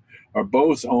DynCorp are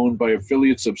both owned by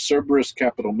affiliates of Cerberus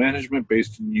Capital Management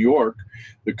based in New York.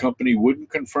 The company wouldn't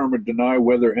confirm or deny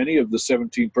whether any of the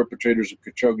 17 perpetrators of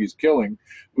Khashoggi's killing,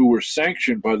 who were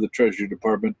sanctioned by the Treasury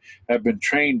Department, have been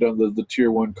trained under the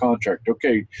Tier 1 contract.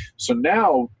 Okay, so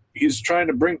now he's trying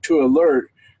to bring to alert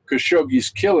Khashoggi's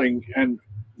killing, and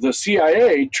the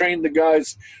CIA trained the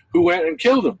guys who went and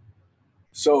killed him.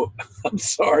 So I'm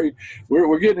sorry,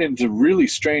 we're getting into really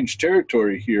strange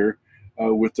territory here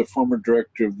with the former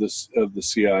director of the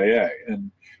CIA,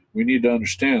 and we need to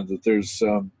understand that there's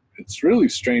it's really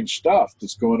strange stuff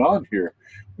that's going on here.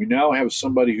 We now have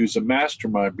somebody who's a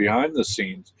mastermind behind the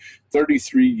scenes,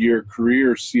 33-year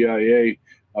career CIA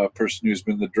person who's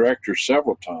been the director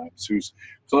several times, who's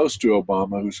close to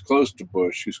Obama, who's close to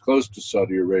Bush, who's close to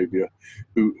Saudi Arabia,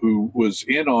 who was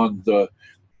in on the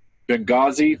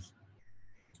Benghazi,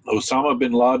 Osama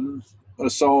bin Laden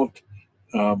assault,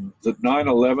 the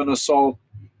 9/11 assault,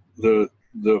 the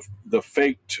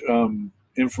faked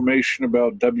information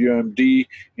about WMD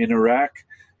in Iraq.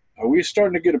 Are we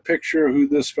starting to get a picture of who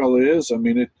this fellow is? I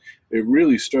mean, it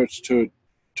really starts to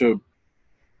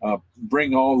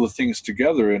bring all the things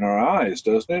together in our eyes,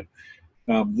 doesn't it?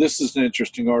 This is an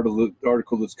interesting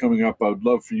article that's coming up. I would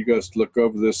love for you guys to look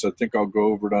over this. I think I'll go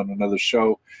over it on another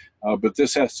show. But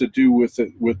this has to do with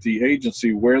the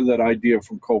agency, where that idea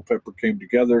from Culpeper came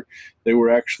together. They were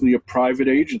actually a private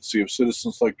agency of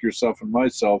citizens like yourself and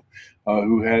myself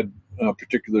who had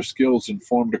particular skills and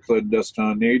formed a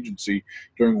clandestine agency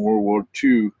during World War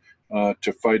II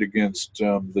to fight against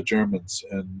the Germans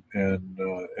and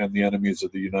the enemies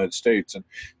of the United States. And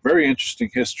very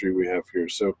interesting history we have here.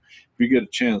 So if you get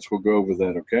a chance, we'll go over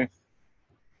that, okay?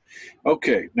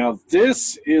 Okay, now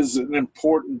this is an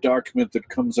important document that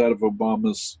comes out of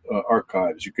Obama's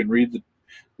archives. You can read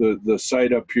the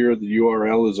site up here. The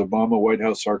URL is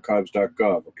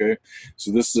obamawhitehousearchives.gov, okay?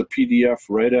 So this is a PDF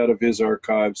right out of his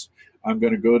archives. I'm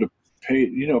going to go to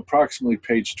approximately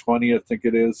page 20, I think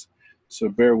it is. So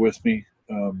bear with me.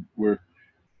 We're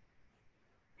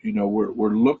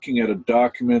looking at a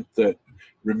document that,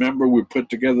 remember, we put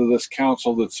together this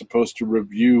council that's supposed to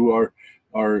review our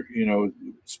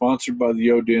sponsored by the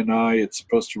ODNI. It's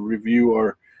supposed to review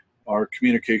our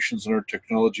communications and our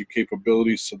technology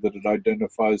capabilities so that it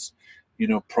identifies,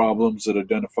 problems, that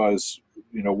identifies,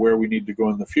 where we need to go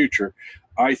in the future.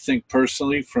 I think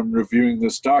personally, from reviewing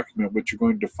this document, what you're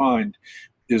going to find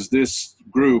is this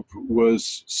group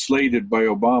was slated by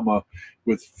Obama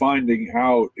with finding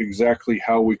out exactly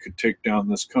how we could take down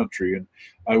this country. And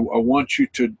I want you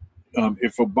to,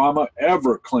 if Obama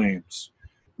ever claims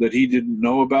that he didn't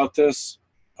know about this,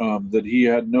 that he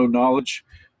had no knowledge,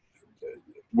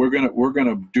 we're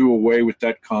gonna do away with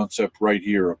that concept right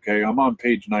here, okay? I'm on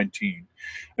page 19.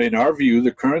 In our view,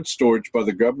 the current storage by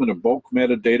the government of bulk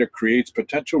metadata creates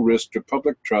potential risk to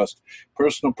public trust,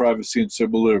 personal privacy, and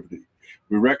civil liberty.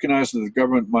 We recognize that the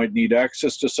government might need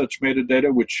access to such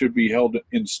metadata, which should be held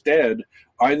instead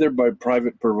either by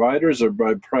private providers or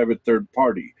by private third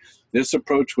party. This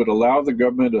approach would allow the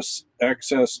government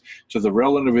access to the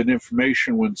relevant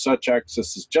information when such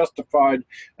access is justified,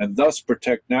 and thus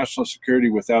protect national security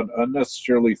without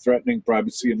unnecessarily threatening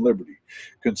privacy and liberty.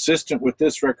 Consistent with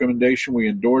this recommendation, we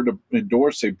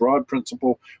endorse a broad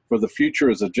principle for the future.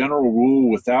 As a general rule,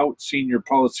 without senior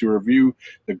policy review,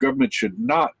 the government should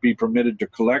not be permitted to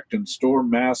collect and store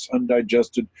mass,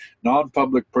 undigested,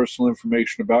 non-public personal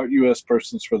information about U.S.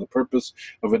 persons for the purpose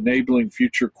of enabling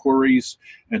future queries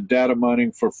and data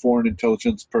mining for foreign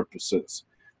intelligence purposes.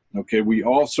 Okay, we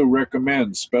also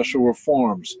recommend special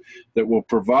reforms that will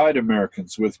provide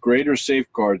Americans with greater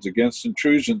safeguards against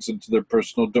intrusions into their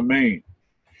personal domain.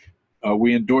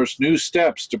 We endorse new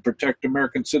steps to protect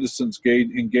American citizens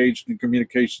engaged in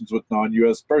communications with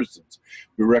non-U.S. persons.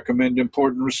 We recommend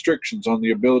important restrictions on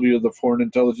the ability of the Foreign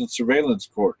Intelligence Surveillance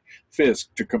Court, FISC,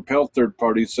 to compel third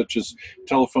parties such as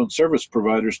telephone service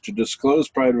providers to disclose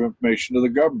private information to the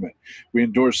government. We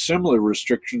endorse similar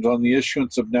restrictions on the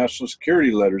issuance of national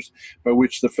security letters, by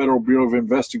which the Federal Bureau of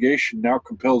Investigation now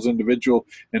compels individuals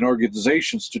and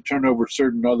organizations to turn over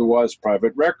certain otherwise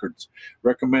private records,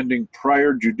 recommending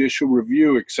prior judicial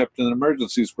review except in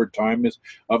emergencies where time is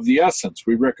of the essence.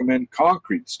 We recommend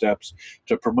concrete steps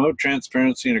to promote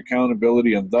transparency and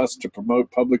accountability, and thus to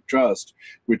promote public trust,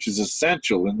 which is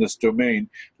essential in this domain.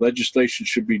 Legislation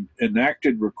should be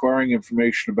enacted requiring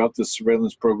information about this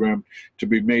surveillance program to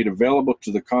be made available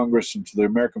to the Congress and to the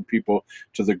American people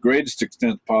to the greatest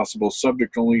extent possible,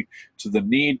 subject only to the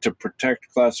need to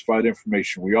protect classified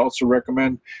information. We also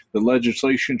recommend that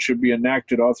legislation should be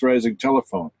enacted authorizing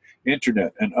telephone,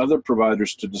 internet, and other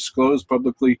providers to disclose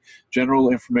publicly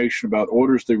general information about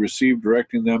orders they receive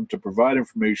directing them to provide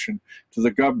information to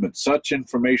the government. Such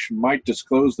information might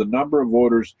disclose the number of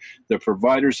orders that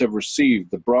providers have received,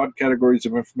 the broad categories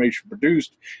of information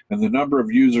produced, and the number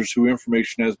of users whose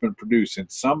information has been produced. In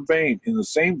the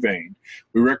same vein,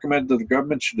 we recommend that the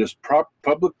government should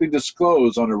publicly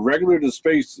disclose on a regular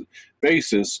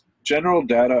basis general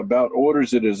data about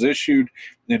orders it has issued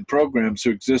in programs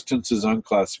whose existence is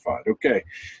unclassified. Okay,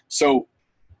 so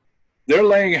they're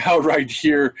laying out right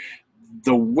here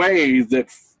the way that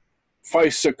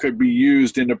FISA could be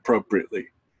used inappropriately,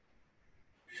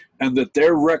 and that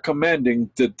they're recommending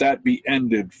that that be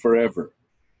ended forever.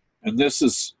 And this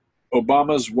is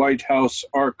Obama's White House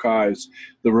archives,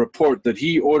 the report that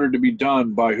he ordered to be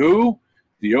done by who?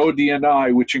 The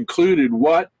ODNI, which included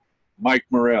what? Mike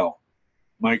Morrell.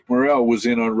 Mike Morrell was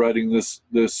in on writing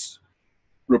this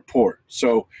report.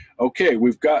 So, okay,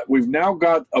 we've now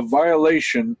got a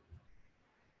violation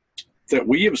that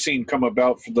we have seen come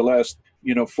about for the last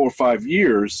 4 or 5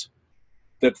 years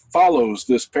that follows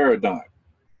this paradigm.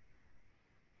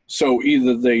 So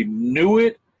either they knew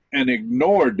it and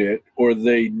ignored it, or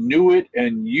they knew it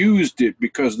and used it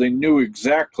because they knew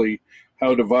exactly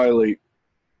how to violate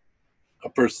a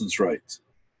person's rights.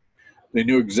 They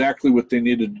knew exactly what they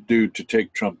needed to do to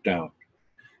take Trump down.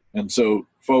 And so,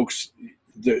 folks,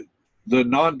 the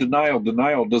non-denial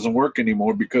denial doesn't work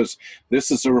anymore, because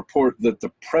this is a report that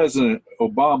the President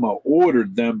Obama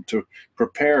ordered them to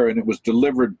prepare, and it was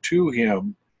delivered to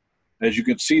him. As you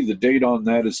can see, the date on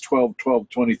that is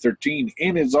 12/12/2013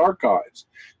 in his archives.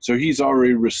 So he's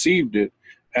already received it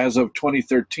as of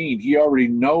 2013. He already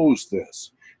knows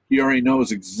this. He already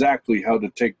knows exactly how to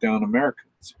take down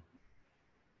Americans.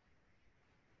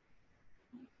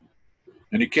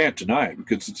 And he can't deny it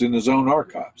because it's in his own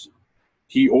archives.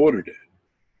 He ordered it.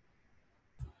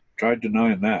 Tried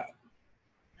denying that.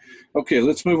 Okay,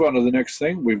 let's move on to the next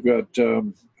thing. We've got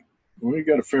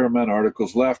a fair amount of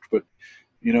articles left, but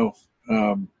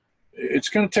it's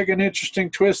going to take an interesting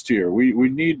twist here. We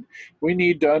need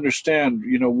to understand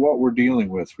what we're dealing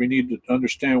with. We need to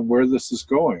understand where this is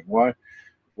going. Why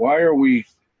are we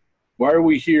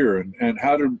here, and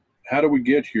how do we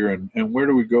get here, and where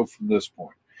do we go from this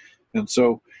point? And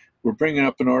so we're bringing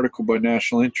up an article by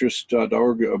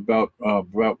nationalinterest.org about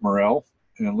Morrell,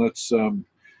 and let's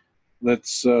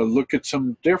look at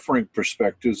some differing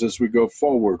perspectives as we go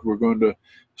forward. We're going to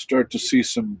start to see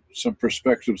some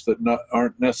perspectives that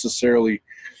aren't necessarily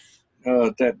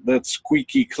that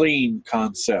squeaky clean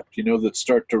concept, that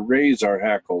start to raise our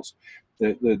hackles,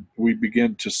 that we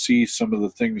begin to see some of the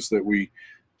things that we,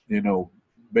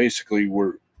 basically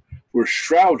we're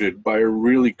shrouded by a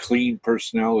really clean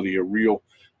personality, a real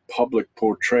public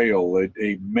portrayal,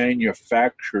 a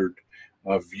manufactured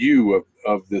view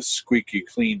of this squeaky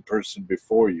clean person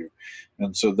before you.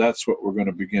 And so that's what we're going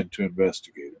to begin to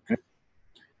investigate.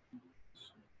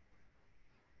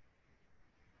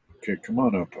 Okay, come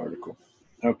on up, article.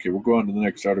 Okay, we'll go on to the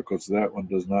next article. So that one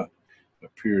does not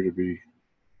appear to be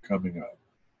coming up.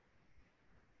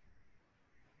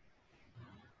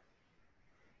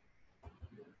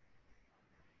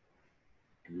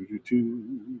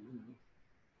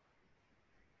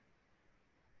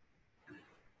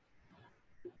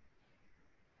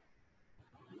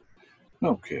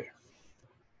 Okay.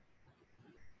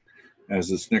 As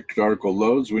this next article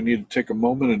loads, we need to take a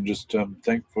moment and just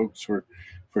thank folks for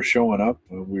showing up.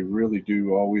 We really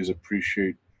do always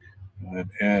appreciate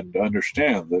and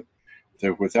understand that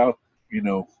without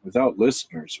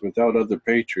listeners, without other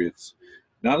patriots,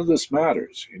 none of this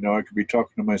matters. I could be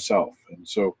talking to myself, and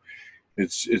so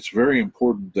it's very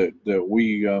important that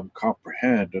we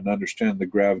comprehend and understand the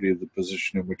gravity of the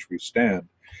position in which we stand.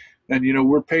 And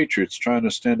we're patriots trying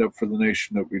to stand up for the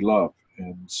nation that we love,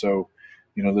 and so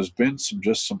there's been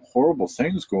some horrible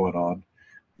things going on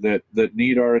that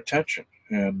need our attention,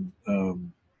 and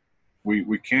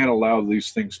we can't allow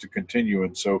these things to continue.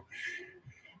 And so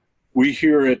we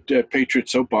here at Patriot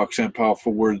Soapbox and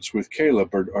Powerful Words with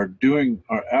Caleb are doing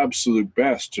our absolute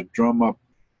best to drum up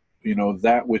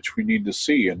that which we need to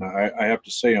see. And I have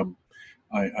to say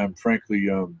I'm frankly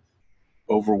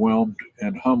overwhelmed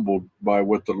and humbled by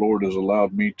what the Lord has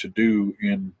allowed me to do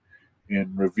in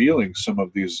revealing some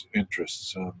of these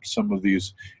interests, some of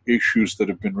these issues that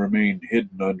have been remained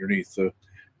hidden underneath the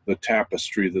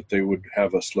tapestry that they would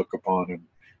have us look upon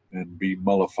and be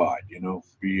mollified,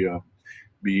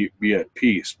 be at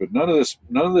peace. But none of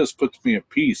this puts me at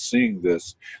peace seeing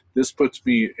this. This puts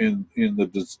me in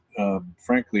the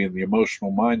frankly in the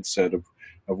emotional mindset of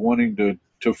wanting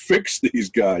to fix these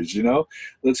guys.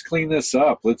 Let's clean this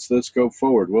up. Let's go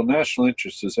forward. Well, National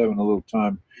Interest is having a little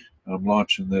time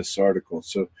launching this article,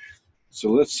 so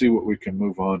let's see what we can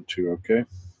move on to. Okay,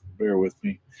 bear with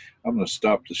me. I'm going to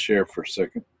stop the share for a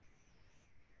second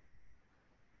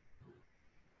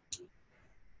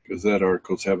because that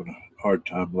article's having a hard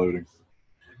time loading.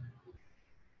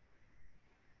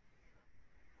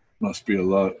 Must be a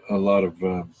lot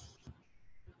of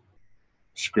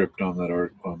script on that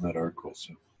article.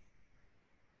 So,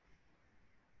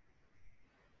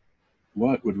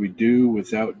 what would we do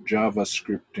without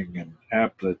JavaScripting and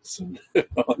applets and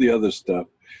all the other stuff?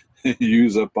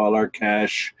 Use up all our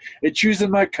cache. It's using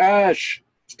my cache.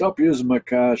 Stop using my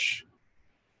cache.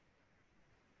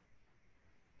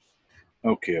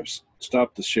 Okay, I've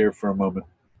stopped the share for a moment,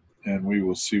 and we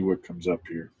will see what comes up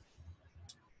here.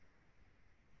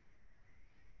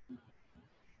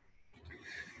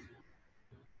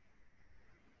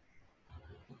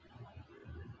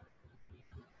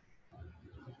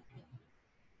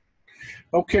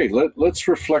 Okay, let's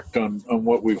reflect on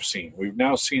what we've seen. We've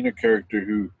now seen a character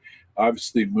who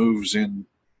obviously moves in,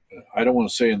 I don't want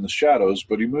to say in the shadows,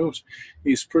 but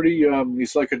he's pretty,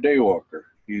 he's like a daywalker.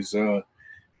 He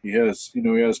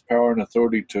has power and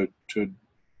authority to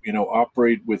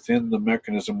operate within the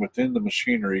mechanism, within the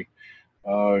machinery,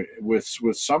 with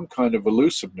some kind of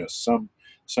elusiveness,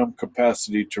 some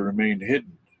capacity to remain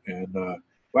hidden. And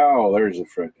wow, there's a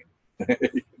frightening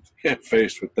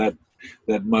face with that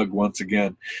mug once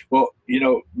again. Well,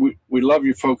 we love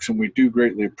you folks, and we do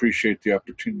greatly appreciate the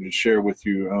opportunity to share with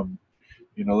you.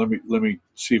 Let me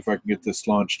see if I can get this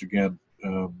launched again,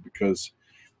 because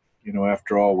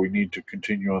after all, we need to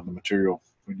continue on the material.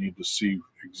 We need to see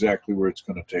exactly where it's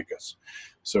going to take us.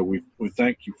 So we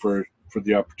thank you for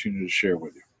the opportunity to share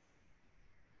with you.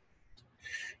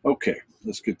 Okay,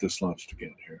 let's get this launched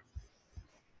again here.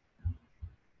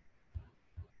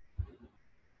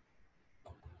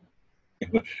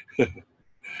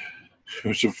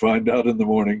 We shall find out in the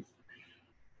morning.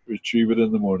 Retrieve it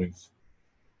in the morning.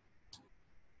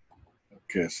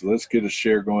 Okay, so let's get a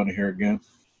share going here again.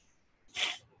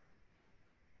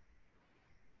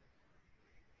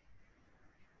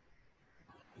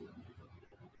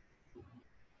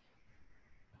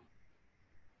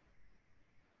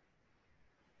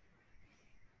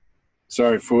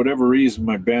 Sorry, for whatever reason,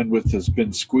 my bandwidth has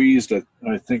been squeezed.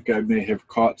 I think I may have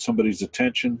caught somebody's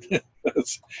attention,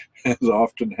 as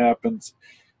often happens.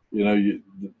 They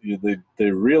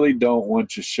really don't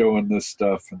want you showing this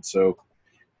stuff, and so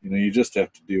you just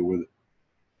have to deal with it.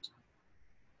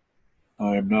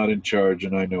 I am not in charge,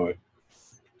 and I know it,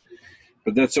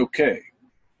 but that's okay.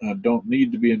 I don't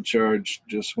need to be in charge.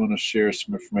 Just want to share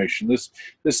some information. This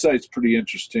site's pretty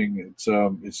interesting. It's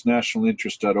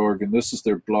nationalinterest.org, and this is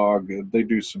their blog. They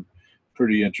do some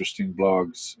pretty interesting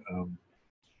blogs.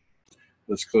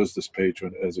 Let's close this page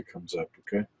as it comes up,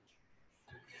 okay?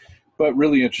 But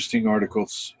really interesting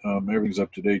articles. Everything's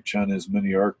up to date. China has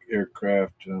many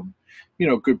aircraft.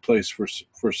 Good place for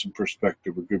some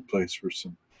perspective. A good place for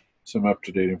some up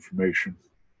to date information.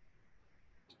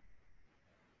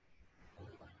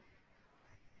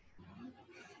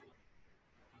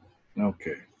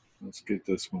 Okay, let's get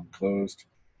this one closed,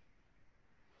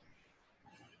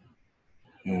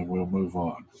 and we'll move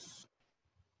on.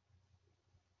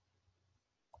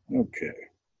 Okay.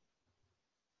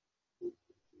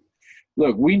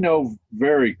 Look, we know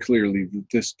very clearly that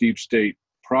this deep state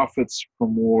profits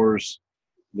from wars.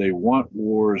 They want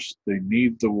wars. They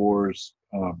need the wars.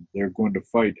 They're going to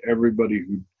fight everybody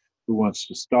who wants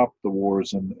to stop the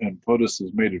wars. And POTUS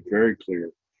has made it very clear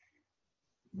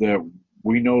that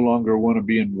we no longer want to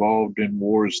be involved in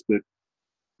wars that,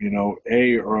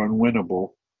 A, are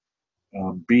unwinnable,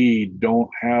 B,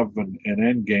 don't have an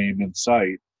end game in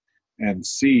sight, and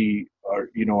C,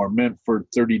 are meant for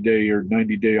 30-day or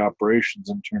 90-day operations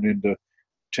and turn into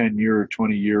 10-year,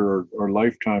 20-year, or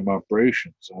lifetime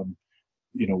operations.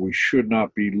 We should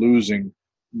not be losing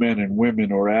men and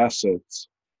women or assets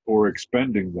or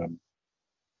expending them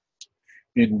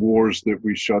in wars that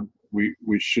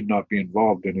we should not be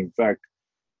involved in. In fact,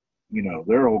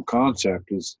 their whole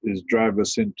concept is drive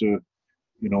us into,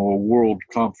 a world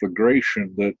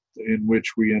conflagration in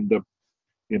which we end up,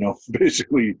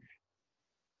 basically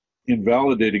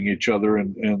invalidating each other,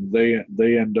 and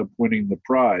they end up winning the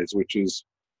prize, which is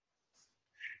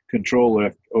control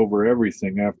over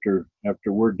everything after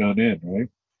we're done in, right?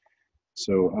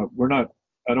 So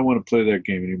I don't want to play that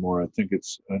game anymore. I think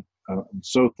I'm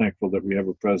so thankful that we have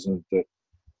a president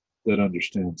that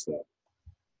understands that.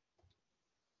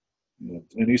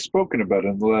 And he's spoken about it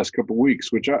in the last couple of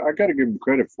weeks, which I got to give him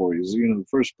credit for. He's the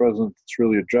first president that's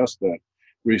really addressed that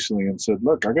recently and said,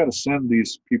 look, I got to send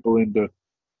these people into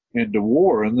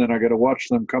war, and then I got to watch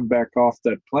them come back off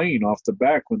that plane off the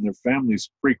back when their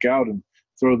families freak out and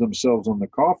throw themselves on the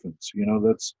coffins.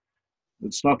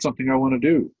 That's not something I want to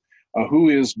do. Who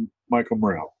is Michael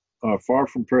Morrell? Far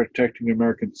from protecting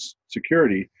American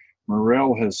security,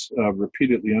 Morrell has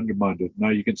repeatedly undermined it. Now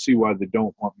you can see why they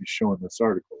don't want me showing this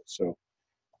article. So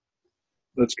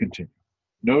let's continue.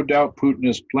 No doubt Putin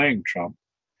is playing Trump.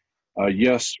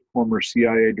 Yes, former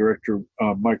CIA Director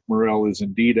Mike Morrell is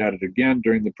indeed at it again.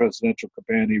 During the presidential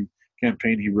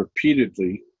campaign, he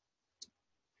repeatedly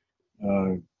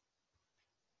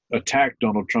attacked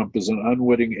Donald Trump as an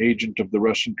unwitting agent of the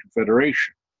Russian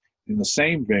Confederation. In the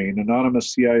same vein,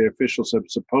 anonymous CIA officials have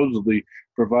supposedly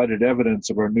provided evidence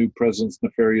of our new president's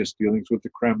nefarious dealings with the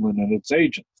Kremlin and its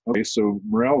agents. Okay, so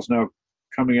Morrell's now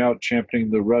coming out championing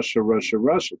the Russia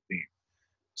theme.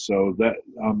 So that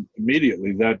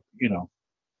immediately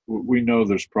we know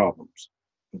there's problems,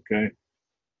 okay?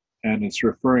 And it's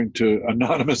referring to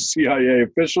anonymous CIA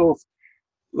officials.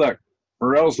 Look,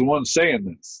 Morrell's the one saying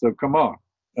this, so come on.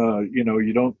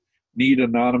 You don't need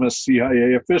anonymous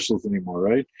CIA officials anymore,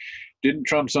 right? Didn't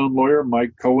Trump's own lawyer,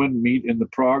 Mike Cohen, meet in the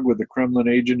Prague with a Kremlin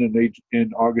agent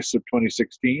in August of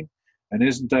 2016? And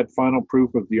isn't that final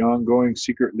proof of the ongoing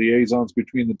secret liaisons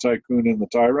between the tycoon and the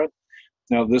tyrant?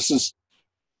 Now, this is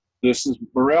This is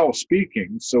Morrell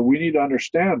speaking. So we need to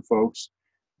understand, folks,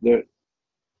 that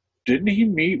didn't he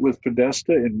meet with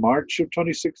Podesta in March of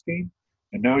 2016?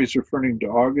 And now he's referring to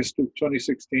August of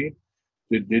 2016.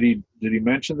 Did he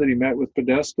mention that he met with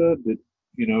Podesta?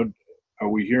 Are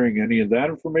we hearing any of that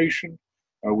information?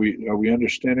 Are we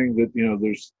understanding that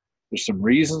there's some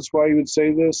reasons why he would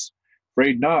say this?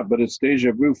 Afraid not, but it's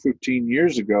deja vu. 15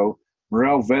 years ago,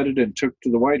 Morrell vetted and took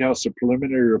to the White House a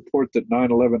preliminary report that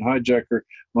 9/11 hijacker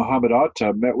Mohammed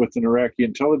Atta met with an Iraqi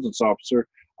intelligence officer,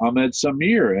 Ahmed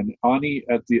Samir, and Ani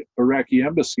at the Iraqi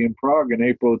embassy in Prague in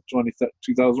April of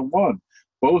 2001.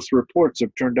 Both reports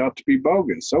have turned out to be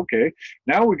bogus. Okay,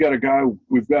 now we've got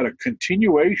a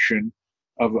continuation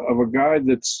of a guy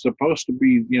that's supposed to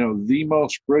be, the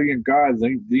most brilliant guy,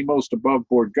 the most above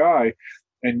board guy,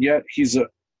 and yet he's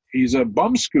a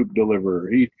bum scoop deliverer.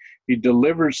 He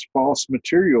delivers false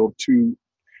material to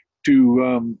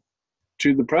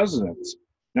the presidents.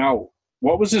 Now,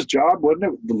 what was his job? Wasn't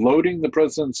it loading the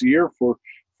president's ear for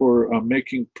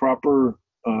making proper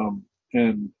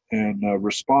and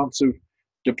responsive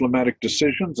diplomatic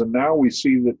decisions? And now we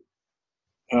see that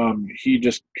he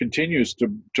just continues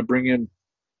to bring in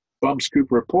bum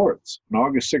scoop reports. On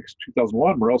August 6,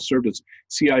 2001, Morrell served as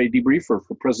CIA debriefer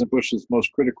for President Bush's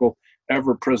most critical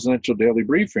ever presidential daily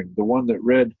briefing, the one that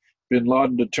read, "Bin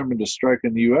Laden determined to strike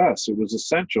in the U.S." It was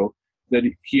essential that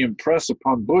he impress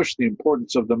upon Bush the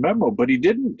importance of the memo, but he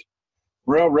didn't.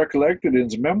 Morrell recollected in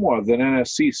his memoir that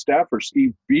NSC staffer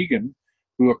Steve Began,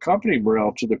 who accompanied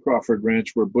Morrell to the Crawford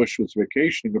Ranch where Bush was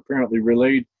vacationing, apparently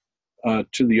relayed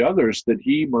to the others that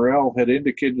Morrell, had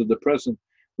indicated to the president,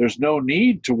 there's no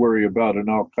need to worry about an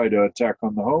al-Qaeda attack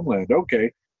on the homeland.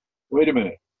 Okay, wait a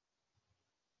minute.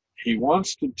 He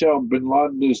wants to tell bin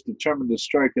Laden is determined to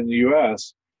strike in the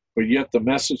U.S., but yet the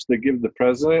message they give the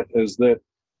president is that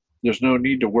there's no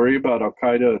need to worry about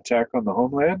al-Qaeda attack on the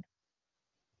homeland?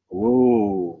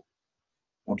 Whoa.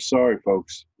 I'm sorry,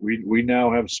 folks. We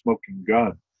now have a smoking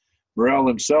gun. Morrell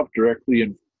himself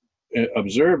directly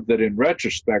observed that in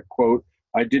retrospect, quote,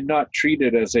 "I did not treat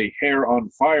it as a hair on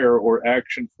fire or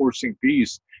action forcing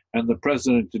piece, and the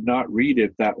president did not read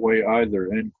it that way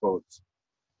either," end quotes.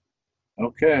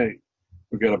 Okay,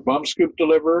 we've got a bum scoop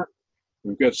deliverer.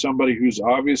 We've got somebody who's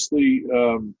obviously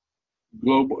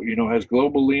global, has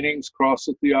global leanings,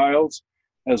 crosses the aisles,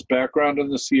 has background in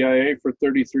the CIA for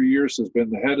 33 years, has been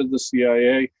the head of the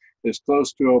CIA, is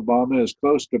close to Obama, is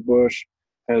close to Bush,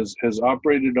 has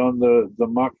operated on the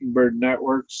Mockingbird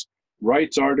networks,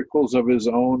 writes articles of his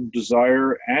own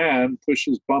desire and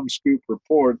pushes bum scoop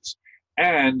reports,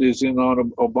 and is in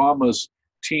on Obama's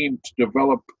team to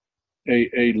develop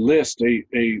a list,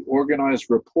 a organized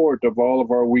report of all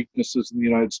of our weaknesses in the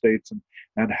United States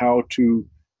and how to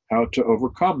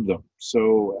overcome them.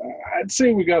 So I'd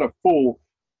say we got a full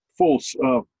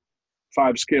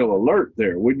 5-scale alert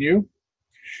there, wouldn't you?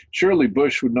 Surely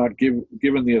Bush would not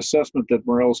given the assessment that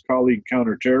Morrell's colleague,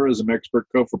 counterterrorism expert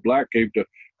Cofer Black, gave to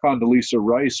Condoleezza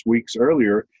Rice weeks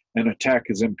earlier, an attack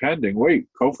is impending. Wait,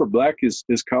 Cofer Black, his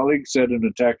colleague, said an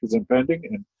attack is impending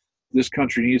and this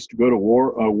country needs to go to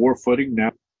war footing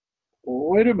now.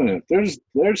 Wait a minute, there's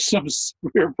some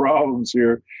severe problems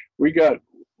here. We got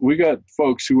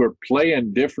folks who are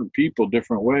playing different people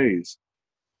different ways.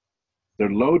 They're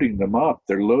loading them up.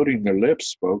 They're loading their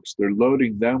lips, folks. They're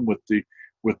loading them with the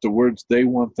words they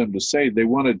want them to say. They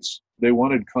wanted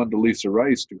Condoleezza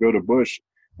Rice to go to Bush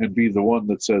and be the one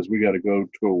that says we got to go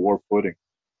to a war footing.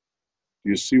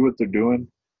 Do you see what they're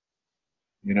doing?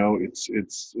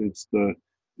 It's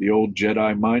the old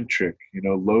Jedi mind trick.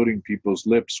 Loading people's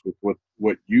lips with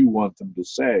what you want them to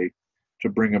say to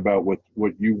bring about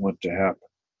what you want to happen.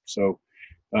 So,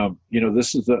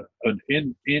 this is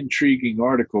an intriguing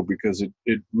article because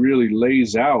it really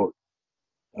lays out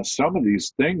some of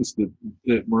these things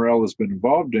that Morrell has been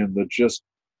involved in that just,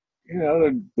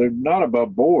 they're not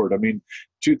above board. I mean,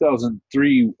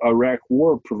 2003 Iraq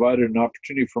War provided an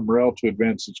opportunity for Morrell to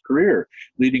advance his career.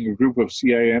 Leading a group of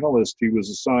CIA analysts, he was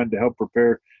assigned to help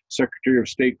prepare Secretary of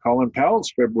State Colin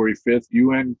Powell's February 5th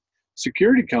UN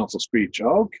Security Council speech.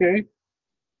 Okay.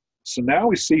 So now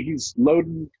we see he's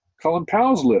loading Colin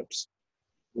Powell's lips.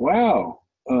 Wow.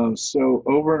 So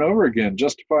over and over again,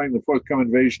 justifying the forthcoming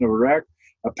invasion of Iraq,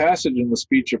 a passage in the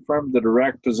speech affirmed that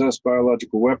Iraq possessed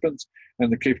biological weapons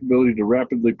and the capability to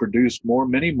rapidly produce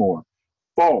many more.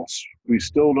 False. We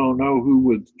still don't know who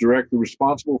was directly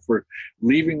responsible for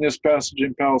leaving this passage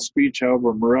in Powell's speech.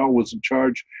 However, Morrell was in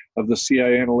charge of the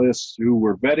CIA analysts who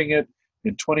were vetting it.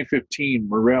 In 2015,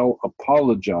 Morrell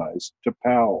apologized to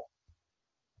Powell.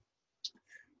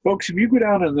 Folks, if you go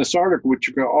down in this article, what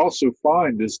you can also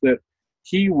find is that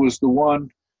he was the one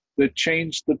that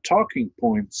changed the talking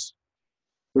points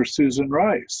for Susan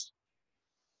Rice.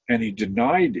 And he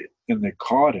denied it, and they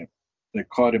caught him. They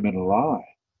caught him in a lie.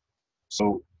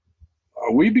 So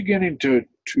are we beginning to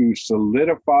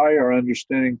solidify our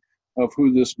understanding of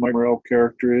who this Mike Morrell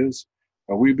character is?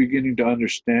 Are we beginning to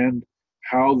understand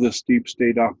how this deep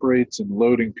state operates in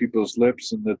loading people's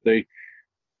lips, and that they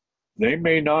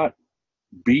may not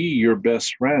be your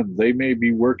best friend? They may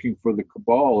be working for the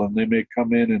cabal, and they may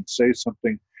come in and say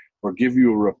something or give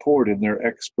you a report in their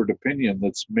expert opinion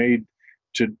that's made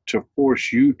to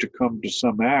force you to come to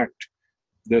some act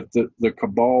that the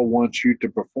cabal wants you to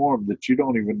perform, that you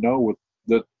don't even know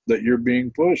that you're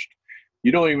being pushed.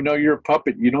 You don't even know you're a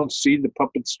puppet. You don't see the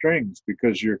puppet strings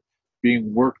because you're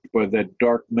being worked by that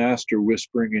dark master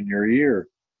whispering in your ear,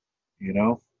 you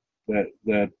know, that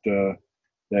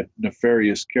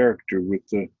nefarious character with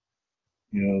the,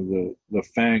 you know, the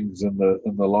fangs and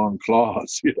the long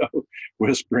claws, you know,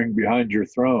 whispering behind your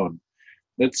throne.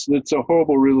 It's a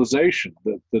horrible realization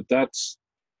that's,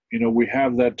 you know, we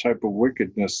have that type of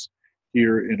wickedness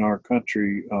here in our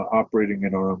country operating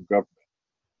in our own government.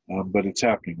 But it's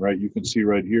happening, right? You can see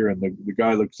right here, and the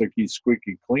guy looks like he's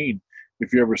squeaky clean.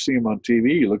 If you ever see him on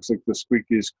TV, he looks like the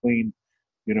squeakiest clean,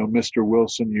 you know, Mr.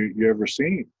 Wilson you ever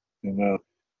seen. And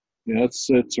you know, it's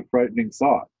a frightening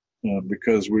thought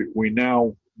because we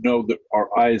now know that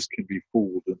our eyes can be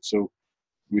fooled, and so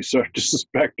we start to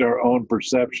suspect our own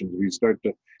perceptions. We start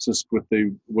to suspect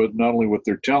not only what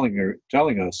they're telling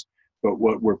us, but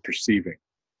what we're perceiving.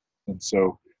 And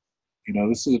so, you know,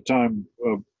 this is a time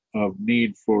of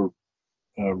need for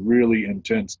really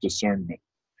intense discernment.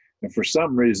 And for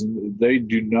some reason, they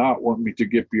do not want me to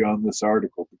get beyond this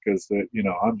article because, you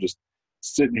know, I'm just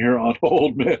sitting here on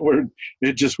hold, man, where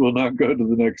it just will not go to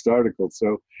the next article.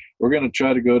 So we're going to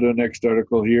try to go to the next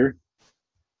article here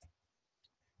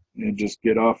and just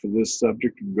get off of this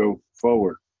subject and go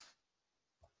forward.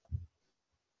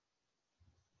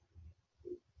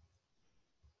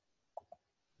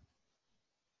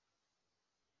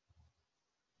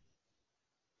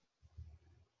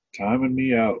 Timing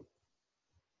me out.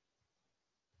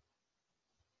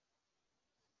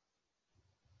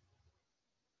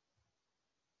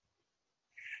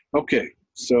 Okay,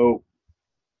 so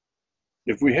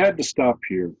if we had to stop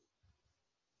here,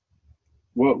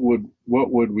 what would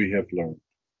we have learned?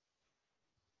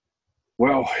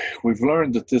 Well, we've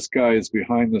learned that this guy is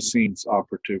behind the scenes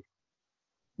operative.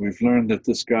 We've learned that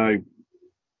this guy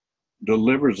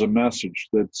delivers a message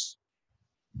that's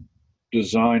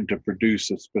designed to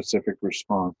produce a specific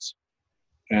response.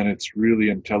 And it's really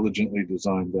intelligently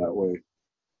designed that way.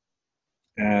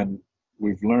 And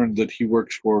we've learned that he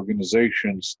works for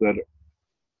organizations that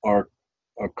are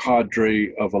a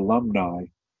cadre of alumni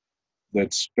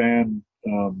that span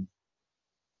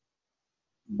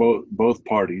both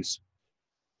parties,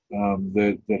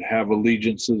 that have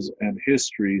allegiances and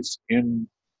histories in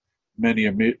many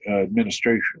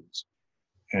administrations,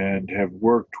 and have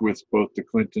worked with both the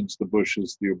Clintons, the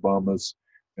Bushes, the Obamas,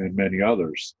 and many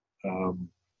others.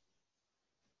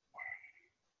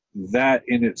 That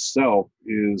in itself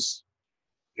is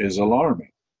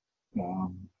alarming,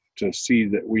 to see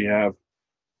that we have,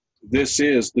 this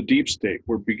is the deep state.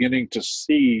 We're beginning to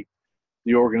see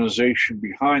the organization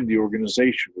behind the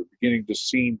organization. We're beginning to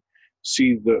see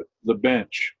the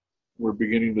bench. We're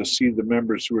beginning to see the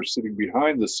members who are sitting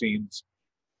behind the scenes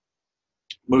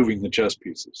moving the chess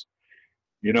pieces.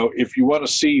 You know, if you want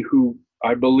to see who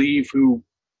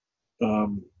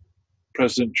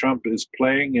President Trump is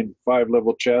playing in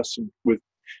 5-level chess and with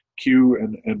Q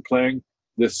and playing,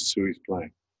 this is who he's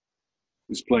playing.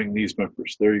 He's playing these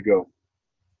members. There you go.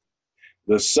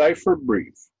 The cipher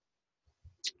brief.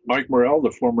 Mike Morrell,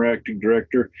 the former acting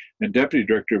director and deputy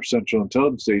director of Central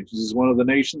Intelligence Agency, is one of the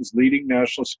nation's leading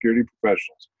national security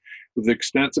professionals. With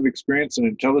extensive experience in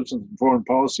intelligence and foreign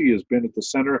policy, he has been at the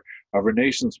center of our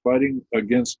nation's fighting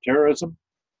against terrorism.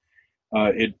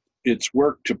 Its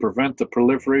work to prevent the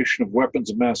proliferation of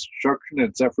weapons of mass destruction, and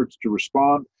its efforts to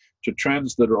respond to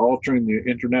trends that are altering the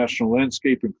international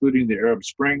landscape, including the Arab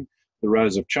Spring, the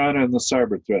rise of China, and the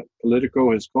cyber threat.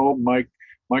 Politico has called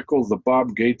Michael the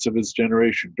Bob Gates of his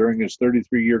generation. During his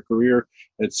 33-year career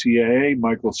at CIA,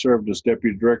 Michael served as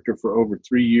deputy director for over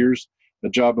 3 years, a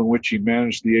job in which he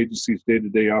managed the agency's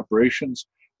day-to-day operations,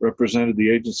 represented the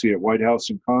agency at White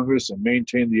House and Congress, and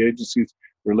maintained the agency's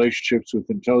relationships with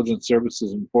intelligence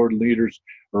services and foreign leaders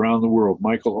around the world.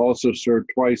 Michael also served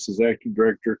twice as acting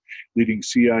director, leading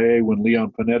CIA when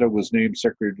Leon Panetta was named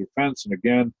Secretary of Defense, and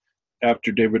again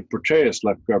after David Petraeus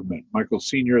left government. Michael's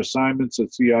senior assignments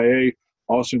at CIA,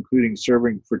 also including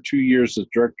serving for 2 years as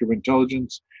Director of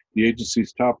Intelligence the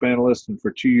agency's top analyst, and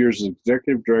for 2 years as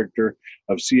executive director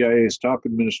of CIA's top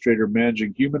administrator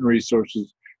managing human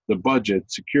resources, the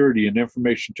budget, security, and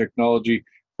information technology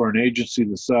for an agency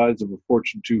the size of a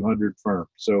Fortune 200 firm.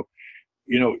 So,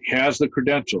 he has the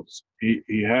credentials.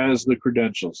 He has the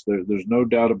credentials. There's no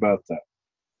doubt about that.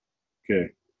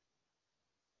 Okay.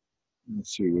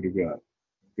 Let's see what we got.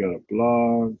 We've got a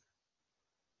blog.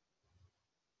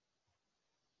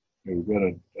 We've got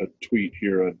a tweet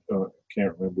here. I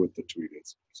can't remember what the tweet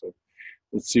is. So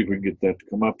let's see if we can get that to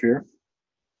come up here.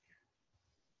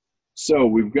 So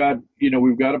we've got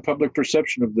a public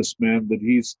perception of this man that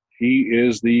he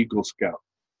is the Eagle Scout.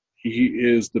 He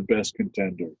is the best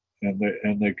contender,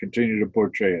 and they continue to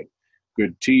portray it.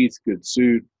 Good teeth, good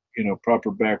suit,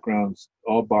 proper backgrounds,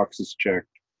 all boxes checked.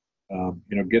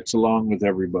 Gets along with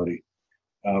everybody.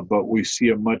 But we see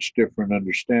a much different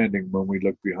understanding when we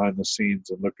look behind the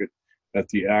scenes and look at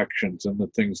the actions and the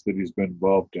things that he's been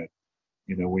involved in.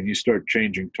 When you start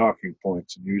changing talking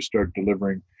points and you start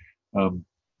delivering,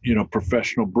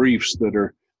 professional briefs that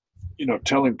are,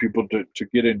 telling people to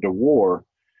get into war,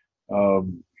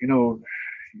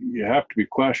 you have to be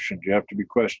questioned. You have to be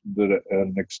questioned at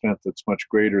an extent that's much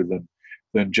greater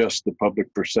than just the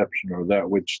public perception or that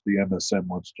which the MSM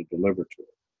wants to deliver to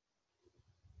it.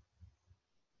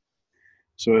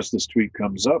 So as this tweet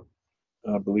comes up,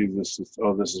 I believe this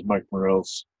is Mike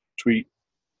Morrell's tweet.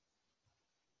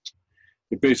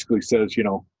 It basically says,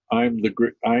 I'm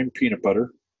peanut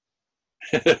butter.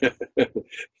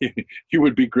 You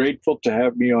would be grateful to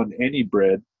have me on any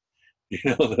bread.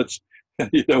 That's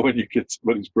when you get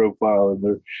somebody's profile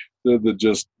and they're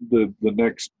just the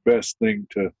next best thing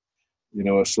to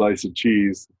a slice of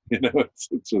cheese.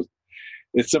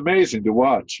 It's amazing to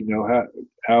watch.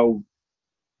 How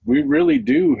we really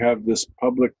do have this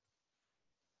public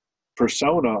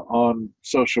persona on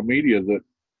social media that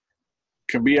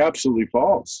can be absolutely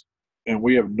false, and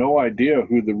we have no idea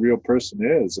who the real person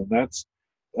is, and that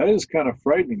is kind of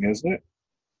frightening, isn't it?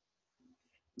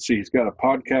 See, he's got a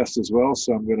podcast as well,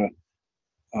 so I'm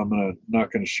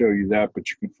not gonna show you that, but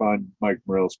you can find Mike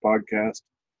Morrell's podcast.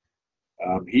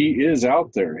 He is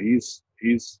out there. He's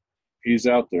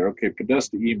out there. Okay,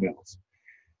 Podesta emails.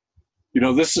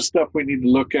 This is stuff we need to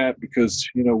look at because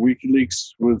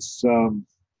WikiLeaks was.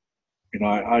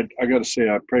 I got to say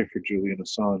I pray for Julian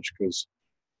Assange because,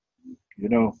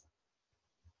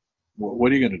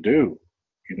 what are you going to do?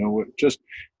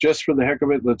 Just for the heck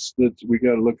of it, we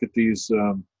got to look at these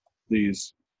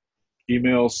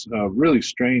emails. Really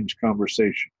strange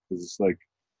conversation because it's like,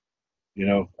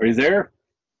 are you there?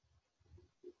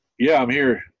 Yeah, I'm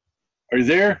here. Are you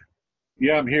there?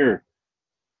 Yeah, I'm here.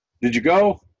 Did you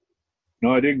go?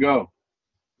 No, I didn't go.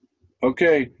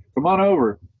 Okay, come on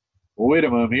over. Well, wait a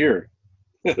minute, I'm here.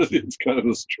 It's kind of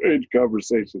a strange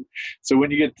conversation. So when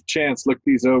you get the chance, look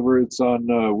these over. It's on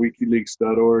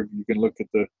wikileaks.org. You can look at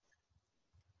the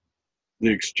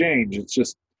exchange. It's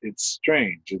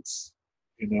strange. It's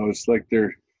like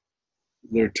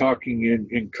they're talking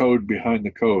in code behind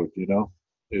the code.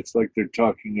 It's like they're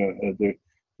talking. They're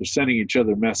sending each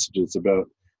other messages about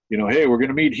hey, we're going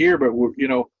to meet here, but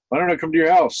why don't I come to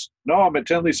your house? No, I'm at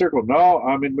Tenley Circle. No,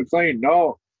 I'm in McLean.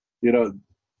 No,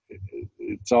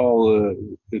 it's all a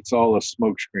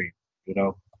smokescreen,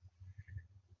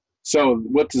 So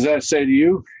what does that say to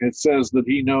you? It says that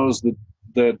he knows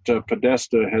that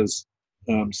Podesta has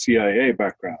CIA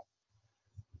background,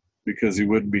 because he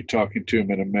wouldn't be talking to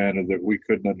him in a manner that we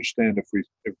couldn't understand if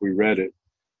we read it,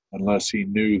 unless he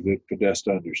knew that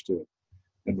Podesta understood,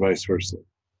 and vice versa.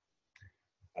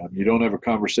 You don't have a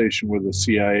conversation with a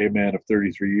CIA man of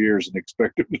 33 years and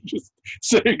expect him to just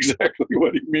say exactly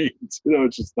what he means.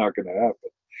 It's just not going to happen.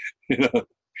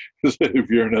 If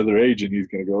you're another agent, he's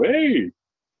going to go, "Hey,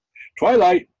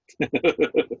 Twilight,"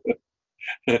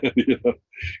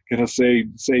 going to say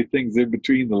things in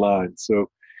between the lines.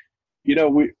 So,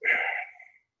 we're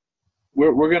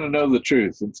going to know the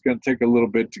truth. It's going to take a little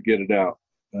bit to get it out.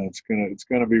 It's going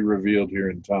to be revealed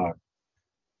here in time.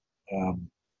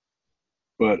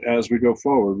 But as we go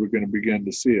forward, we're going to begin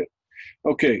to see it.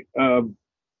 Okay,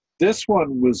 this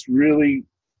one was really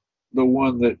the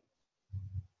one that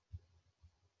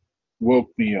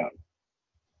woke me up.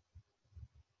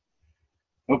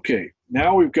 Okay,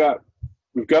 now we've gotten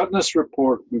this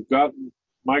report. We've gotten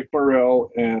Mike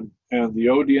Morrell and the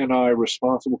ODNI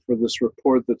responsible for this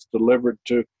report that's delivered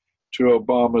to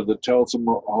Obama that tells him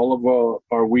all of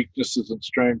our weaknesses and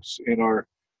strengths in our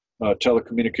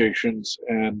telecommunications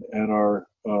and our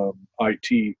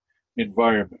IT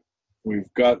environment. We've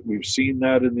seen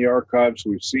that in the archives.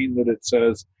 We've seen that it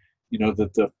says,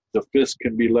 that the FISC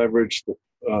can be leveraged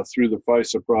through the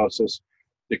FISA process.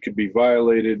 that can be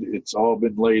violated. It's all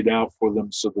been laid out for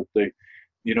them so that they,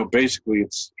 basically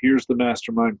it's, here's the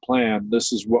mastermind plan.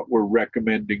 This is what we're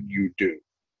recommending you do.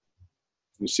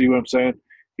 You see what I'm saying?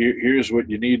 Here's what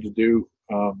you need to do.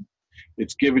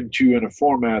 It's given to you in a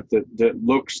format that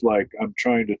looks like I'm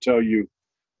trying to tell you,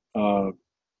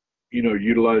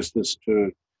 utilize this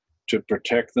to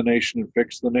protect the nation and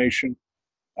fix the nation.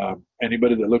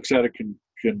 Anybody that looks at it can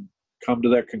come to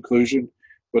that conclusion.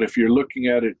 But if you're looking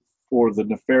at it for the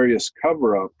nefarious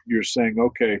cover-up, you're saying,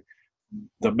 okay,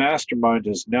 the mastermind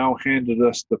has now handed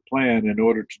us the plan in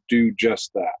order to do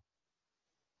just that.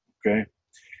 Okay,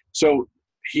 so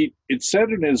it said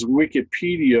in his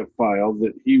Wikipedia file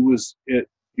that he was at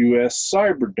U.S.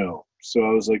 Cyberdome. So I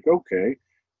was like, okay,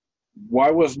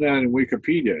 why wasn't that in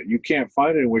Wikipedia? You can't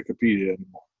find it in Wikipedia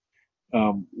anymore.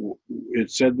 It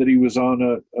said that he was on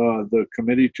the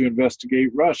committee to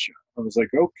investigate Russia. I was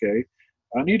like, okay,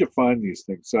 I need to find these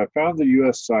things. So I found the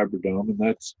U.S. Cyberdome, and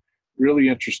that's really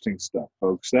interesting stuff,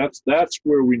 folks. That's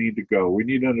where we need to go. We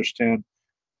need to understand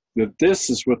that this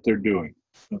is what they're doing.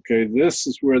 Okay, this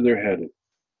is where they're headed.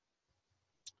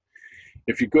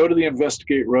 If you go to the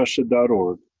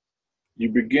investigaterussia.org, you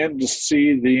begin to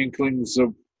see the inklings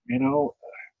of,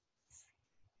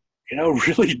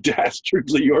 really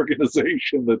dastardly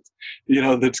organization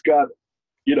that's got,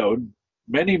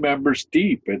 many members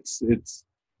deep.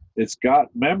 It's got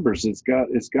members. It's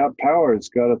got power. It's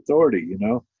got authority.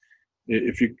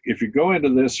 If you go into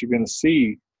this, you're going to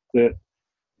see that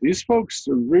these folks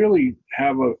really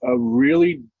have a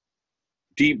really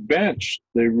deep bench.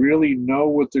 They really know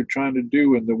what they're trying to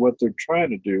do, and what they're trying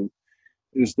to do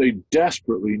is they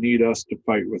desperately need us to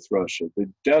fight with Russia. They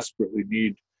desperately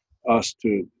need us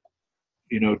to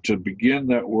begin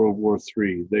that World War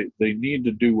III. They need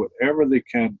to do whatever they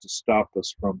can to stop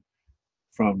us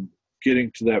from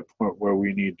getting to that point where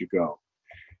we need to go.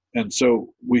 And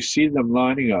so we see them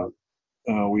lining up.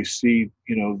 We see,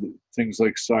 things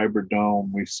like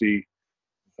Cyberdome. We see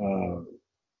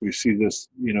this,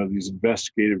 these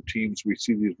investigative teams. We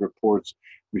see these reports.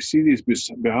 We see these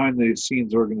behind the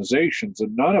scenes organizations,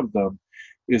 and none of them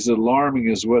is alarming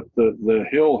as what the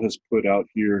Hill has put out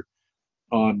here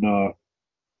on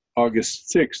August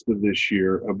 6th of this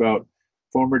year about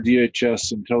former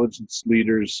DHS intelligence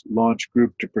leaders launch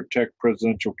group to protect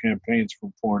presidential campaigns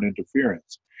from foreign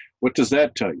interference. What does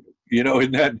that tell you?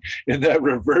 In that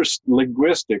reverse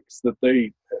linguistics that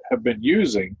they have been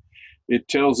using, it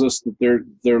tells us that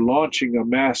they're launching a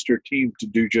master team to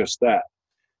do just that,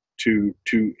 to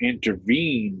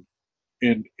intervene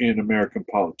in American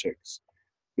politics,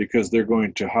 because they're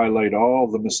going to highlight all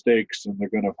the mistakes, and they're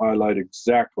going to highlight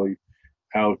exactly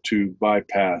how to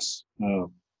bypass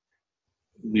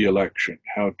the election,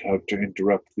 how to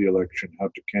interrupt the election, how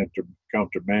to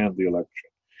countermand the election.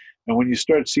 And when you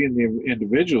start seeing the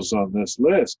individuals on this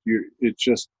list,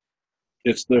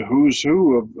 it's the who's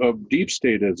who of deep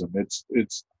statism.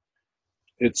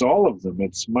 It's all of them.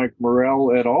 It's Mike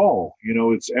Morrell et al.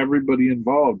 It's everybody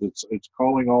involved. It's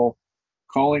calling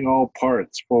all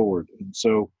parts forward. And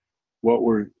so what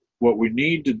we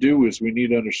need to do is we need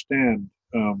to understand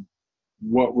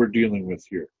what we're dealing with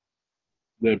here.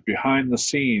 That behind the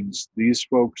scenes, these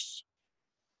folks,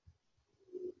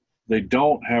 they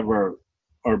don't have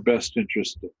our best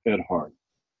interest at heart.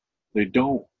 They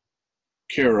don't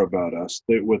care about us.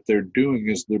 What they're doing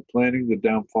is they're planning the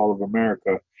downfall of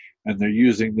America, and they're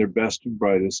using their best and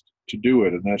brightest to do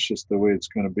it. And that's just the way it's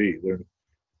going to be.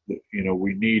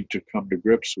 We need to come to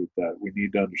grips with that. We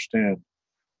need to understand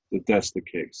that that's the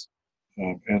case.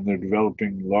 And they're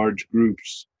developing large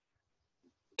groups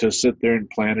to sit there and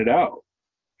plan it out.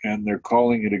 And they're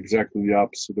calling it exactly the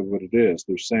opposite of what it is.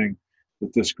 They're saying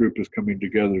that this group is coming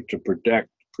together to protect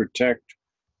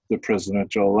the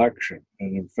presidential election.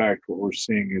 And in fact, what we're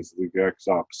seeing is the exact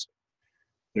opposite.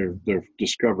 They're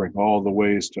discovering all the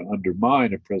ways to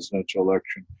undermine a presidential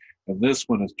election. And this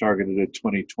one is targeted at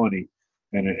 2020,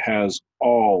 and it has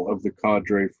all of the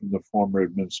cadre from the former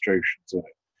administrations in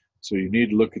it. So you need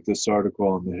to look at this article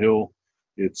on the Hill.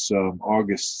 It's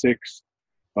August 6th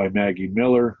by Maggie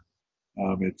Miller.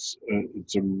 It's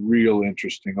a real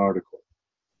interesting article.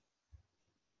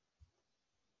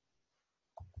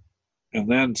 And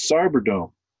then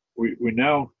Cyberdome. We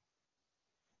now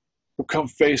become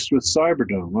faced with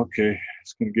Cyberdome. Okay,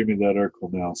 it's going to give me that article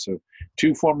now. So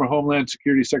 2 former Homeland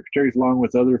Security secretaries, along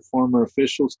with other former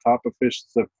officials, top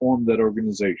officials, that formed that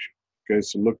organization. Okay,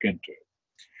 so look into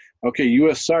it. Okay,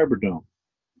 U.S. Cyberdome.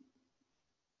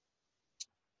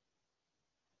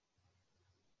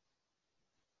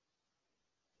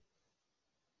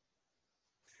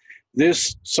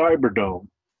 This Cyberdome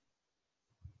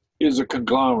is a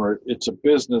conglomerate. It's a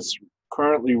business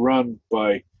currently run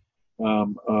by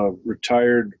a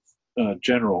retired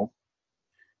general.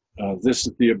 This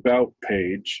is the About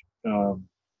page. I'm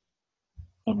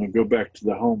going to go back to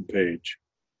the home page.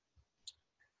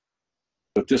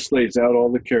 But this lays out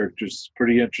all the characters. It's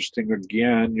pretty interesting.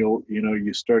 Again,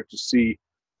 you start to see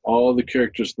all the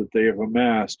characters that they have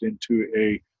amassed into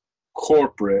a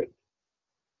corporate.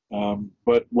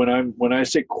 But when I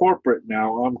say corporate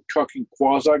now, I'm talking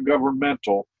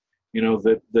quasi-governmental.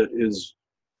 That is,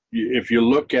 if you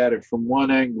look at it from one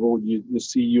angle, you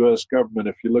see U.S. government.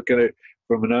 If you look at it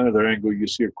from another angle, you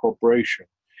see a corporation.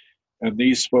 And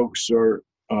these folks are,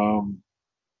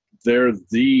 they're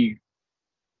the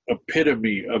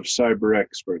epitome of cyber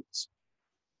experts.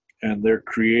 And they're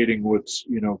creating what's,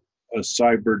 a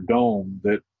cyber dome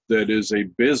that is a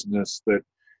business that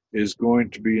is going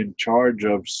to be in charge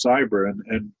of cyber.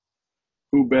 And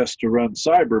who best to run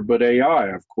cyber but AI,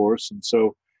 of course. And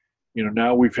so,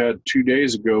 now we've had 3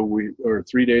 days ago, we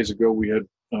had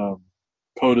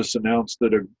POTUS announced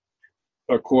that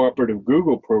a cooperative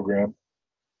Google program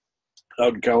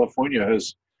out in California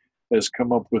has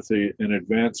come up with an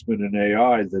advancement in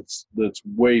AI that's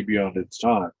way beyond its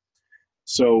time.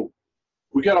 So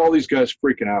we got all these guys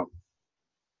freaking out.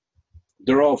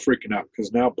 They're all freaking out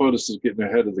because now POTUS is getting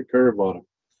ahead of the curve on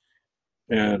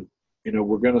them. And,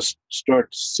 we're going to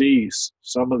start to see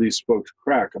some of these folks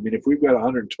crack. I mean, if we've got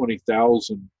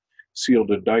 120,000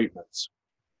 sealed indictments,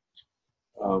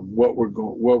 what we're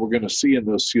going to see in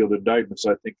those sealed indictments,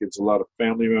 I think, is a lot of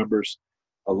family members,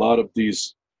 a lot of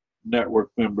these network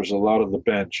members, a lot of the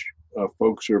bench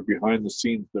folks who are behind the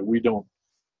scenes that we don't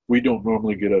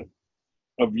normally get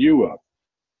a view of.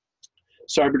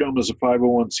 Cyberdome is a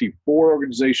 501c4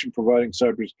 organization providing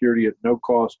cybersecurity at no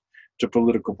cost to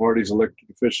political parties, elected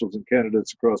officials, and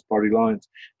candidates across party lines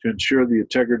to ensure the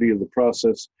integrity of the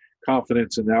process,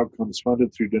 confidence in outcomes.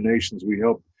 Funded through donations. We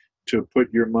help to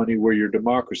put your money where your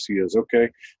democracy is. Okay,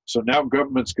 so now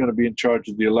government's going to be in charge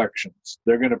of the elections.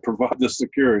 They're going to provide the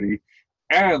security,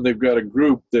 and they've got a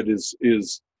group that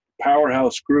is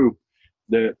powerhouse group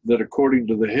that according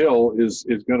to the Hill is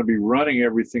going to be running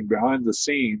everything behind the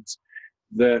scenes,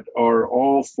 that are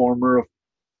all former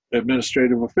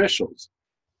administrative officials.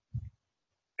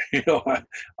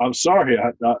 I'm sorry,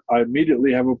 I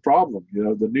immediately have a problem.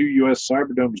 The new U.S.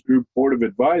 Cyberdome's Group Board of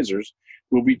Advisors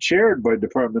will be chaired by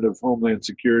Department of Homeland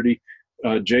Security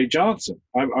Jay Johnson.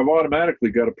 I've automatically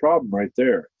got a problem right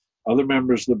there. Other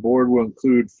members of the board will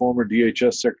include former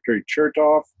DHS Secretary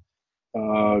Chertoff,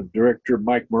 Director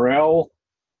Mike Morrell,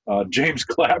 James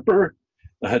Clapper,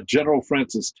 General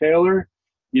Francis Taylor.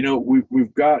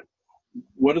 We've got,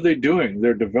 what are they doing?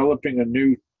 They're developing a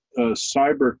new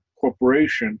cyber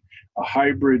corporation, a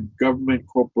hybrid government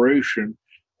corporation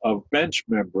of bench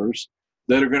members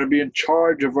that are going to be in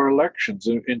charge of our elections,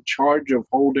 in charge of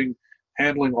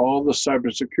handling all the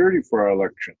cybersecurity for our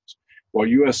elections. While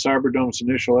U.S. Cyberdome's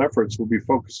initial efforts will be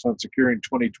focused on securing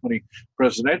 2020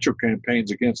 presidential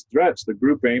campaigns against threats, the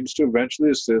group aims to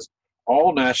eventually assist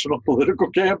all national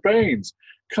political campaigns.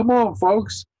 Come on,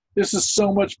 folks. This is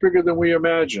so much bigger than we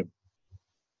imagine.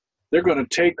 They're going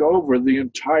to take over the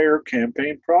entire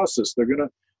campaign process. They're going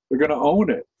to own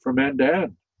it from end to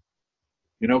end.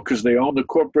 Because they own the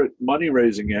corporate money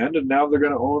raising end, and now they're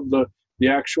going to own the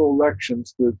actual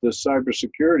elections, the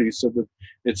cybersecurity, so that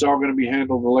it's all going to be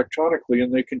handled electronically,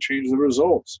 and they can change the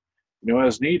results,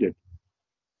 as needed.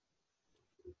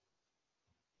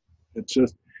 It's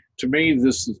just, to me,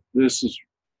 this is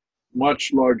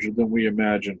much larger than we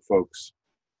imagine, folks.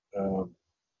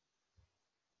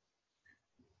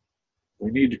 We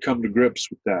need to come to grips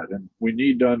with that, and we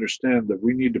need to understand that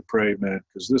we need to pray, man,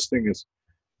 because this thing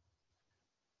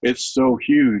it's so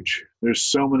huge. There's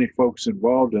so many folks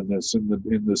involved in this,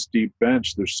 in this deep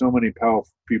bench. There's so many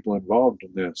powerful people involved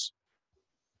in this,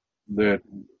 that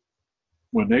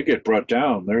when they get brought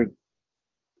down, they're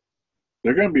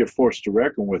going to be a force to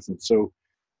reckon with. And so,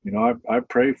 I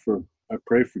pray for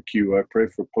Q. I pray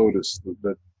for POTUS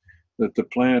that the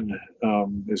plan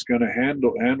is going to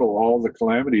handle all the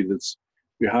calamity that's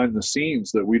behind the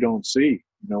scenes that we don't see.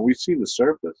 We see the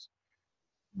surface.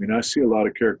 I mean, I see a lot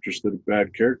of characters that are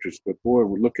bad characters, but boy,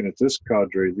 we're looking at this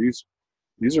cadre.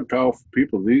 These are powerful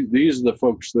people. These are the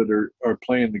folks that are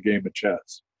playing the game of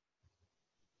chess.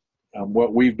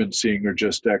 What we've been seeing are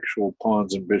just actual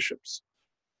pawns and bishops.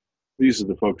 These are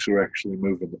the folks who are actually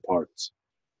moving the parts.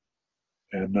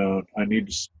 And I need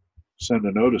to send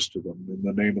a notice to them in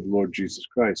the name of the Lord Jesus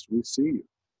Christ. We see you.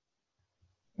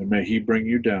 And may he bring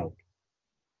you down.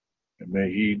 And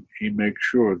may he make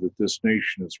sure that this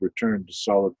nation is returned to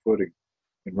solid footing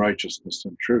in righteousness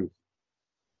and truth.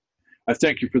 I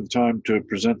thank you for the time to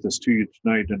present this to you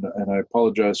tonight, and I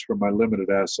apologize for my limited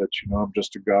assets. I'm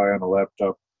just a guy on a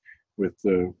laptop with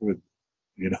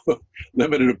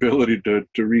limited ability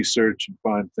to research and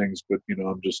find things. But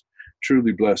I'm just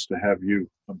truly blessed to have you.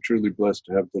 I'm truly blessed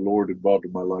to have the Lord involved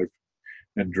in my life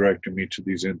and directing me to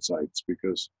these insights,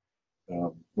 because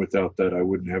without that, I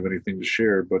wouldn't have anything to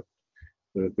share but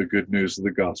the good news of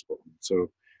the gospel. So,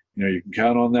 you can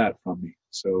count on that from me.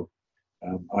 So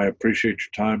I appreciate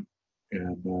your time,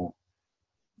 and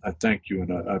I thank you,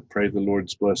 and I pray the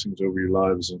Lord's blessings over your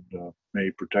lives, and may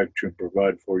He protect you and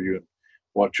provide for you and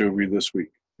watch over you this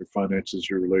week, your finances,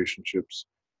 your relationships,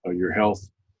 your health,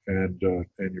 and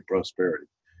your prosperity.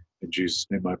 In Jesus'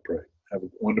 name I pray. Have a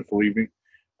wonderful evening.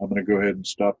 I'm going to go ahead and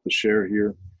stop the share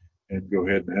here and go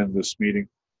ahead and end this meeting.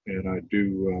 And I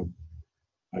do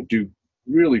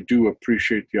really do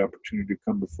appreciate the opportunity to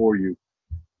come before you,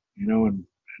 and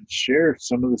share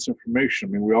some of this information.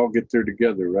 I mean, we all get there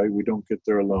together, right? We don't get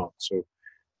there alone. So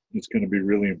it's going to be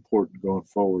really important going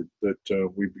forward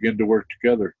that we begin to work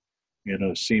together in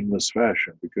a seamless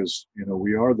fashion, because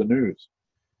we are the news.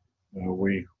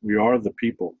 We are the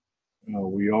people.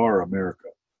 We are America.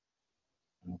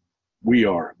 We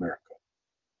are America,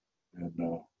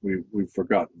 and we've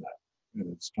forgotten that,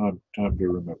 and it's time to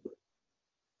remember it.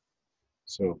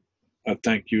 So I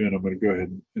thank you, and I'm going to go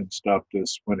ahead and stop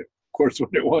this. When it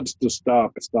wants to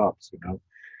stop, it stops.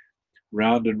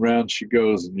 Round and round she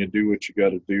goes, and you do what you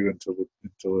got to do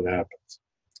until it happens.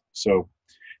 So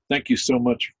thank you so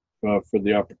much for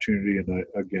the opportunity, and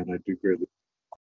I do greatly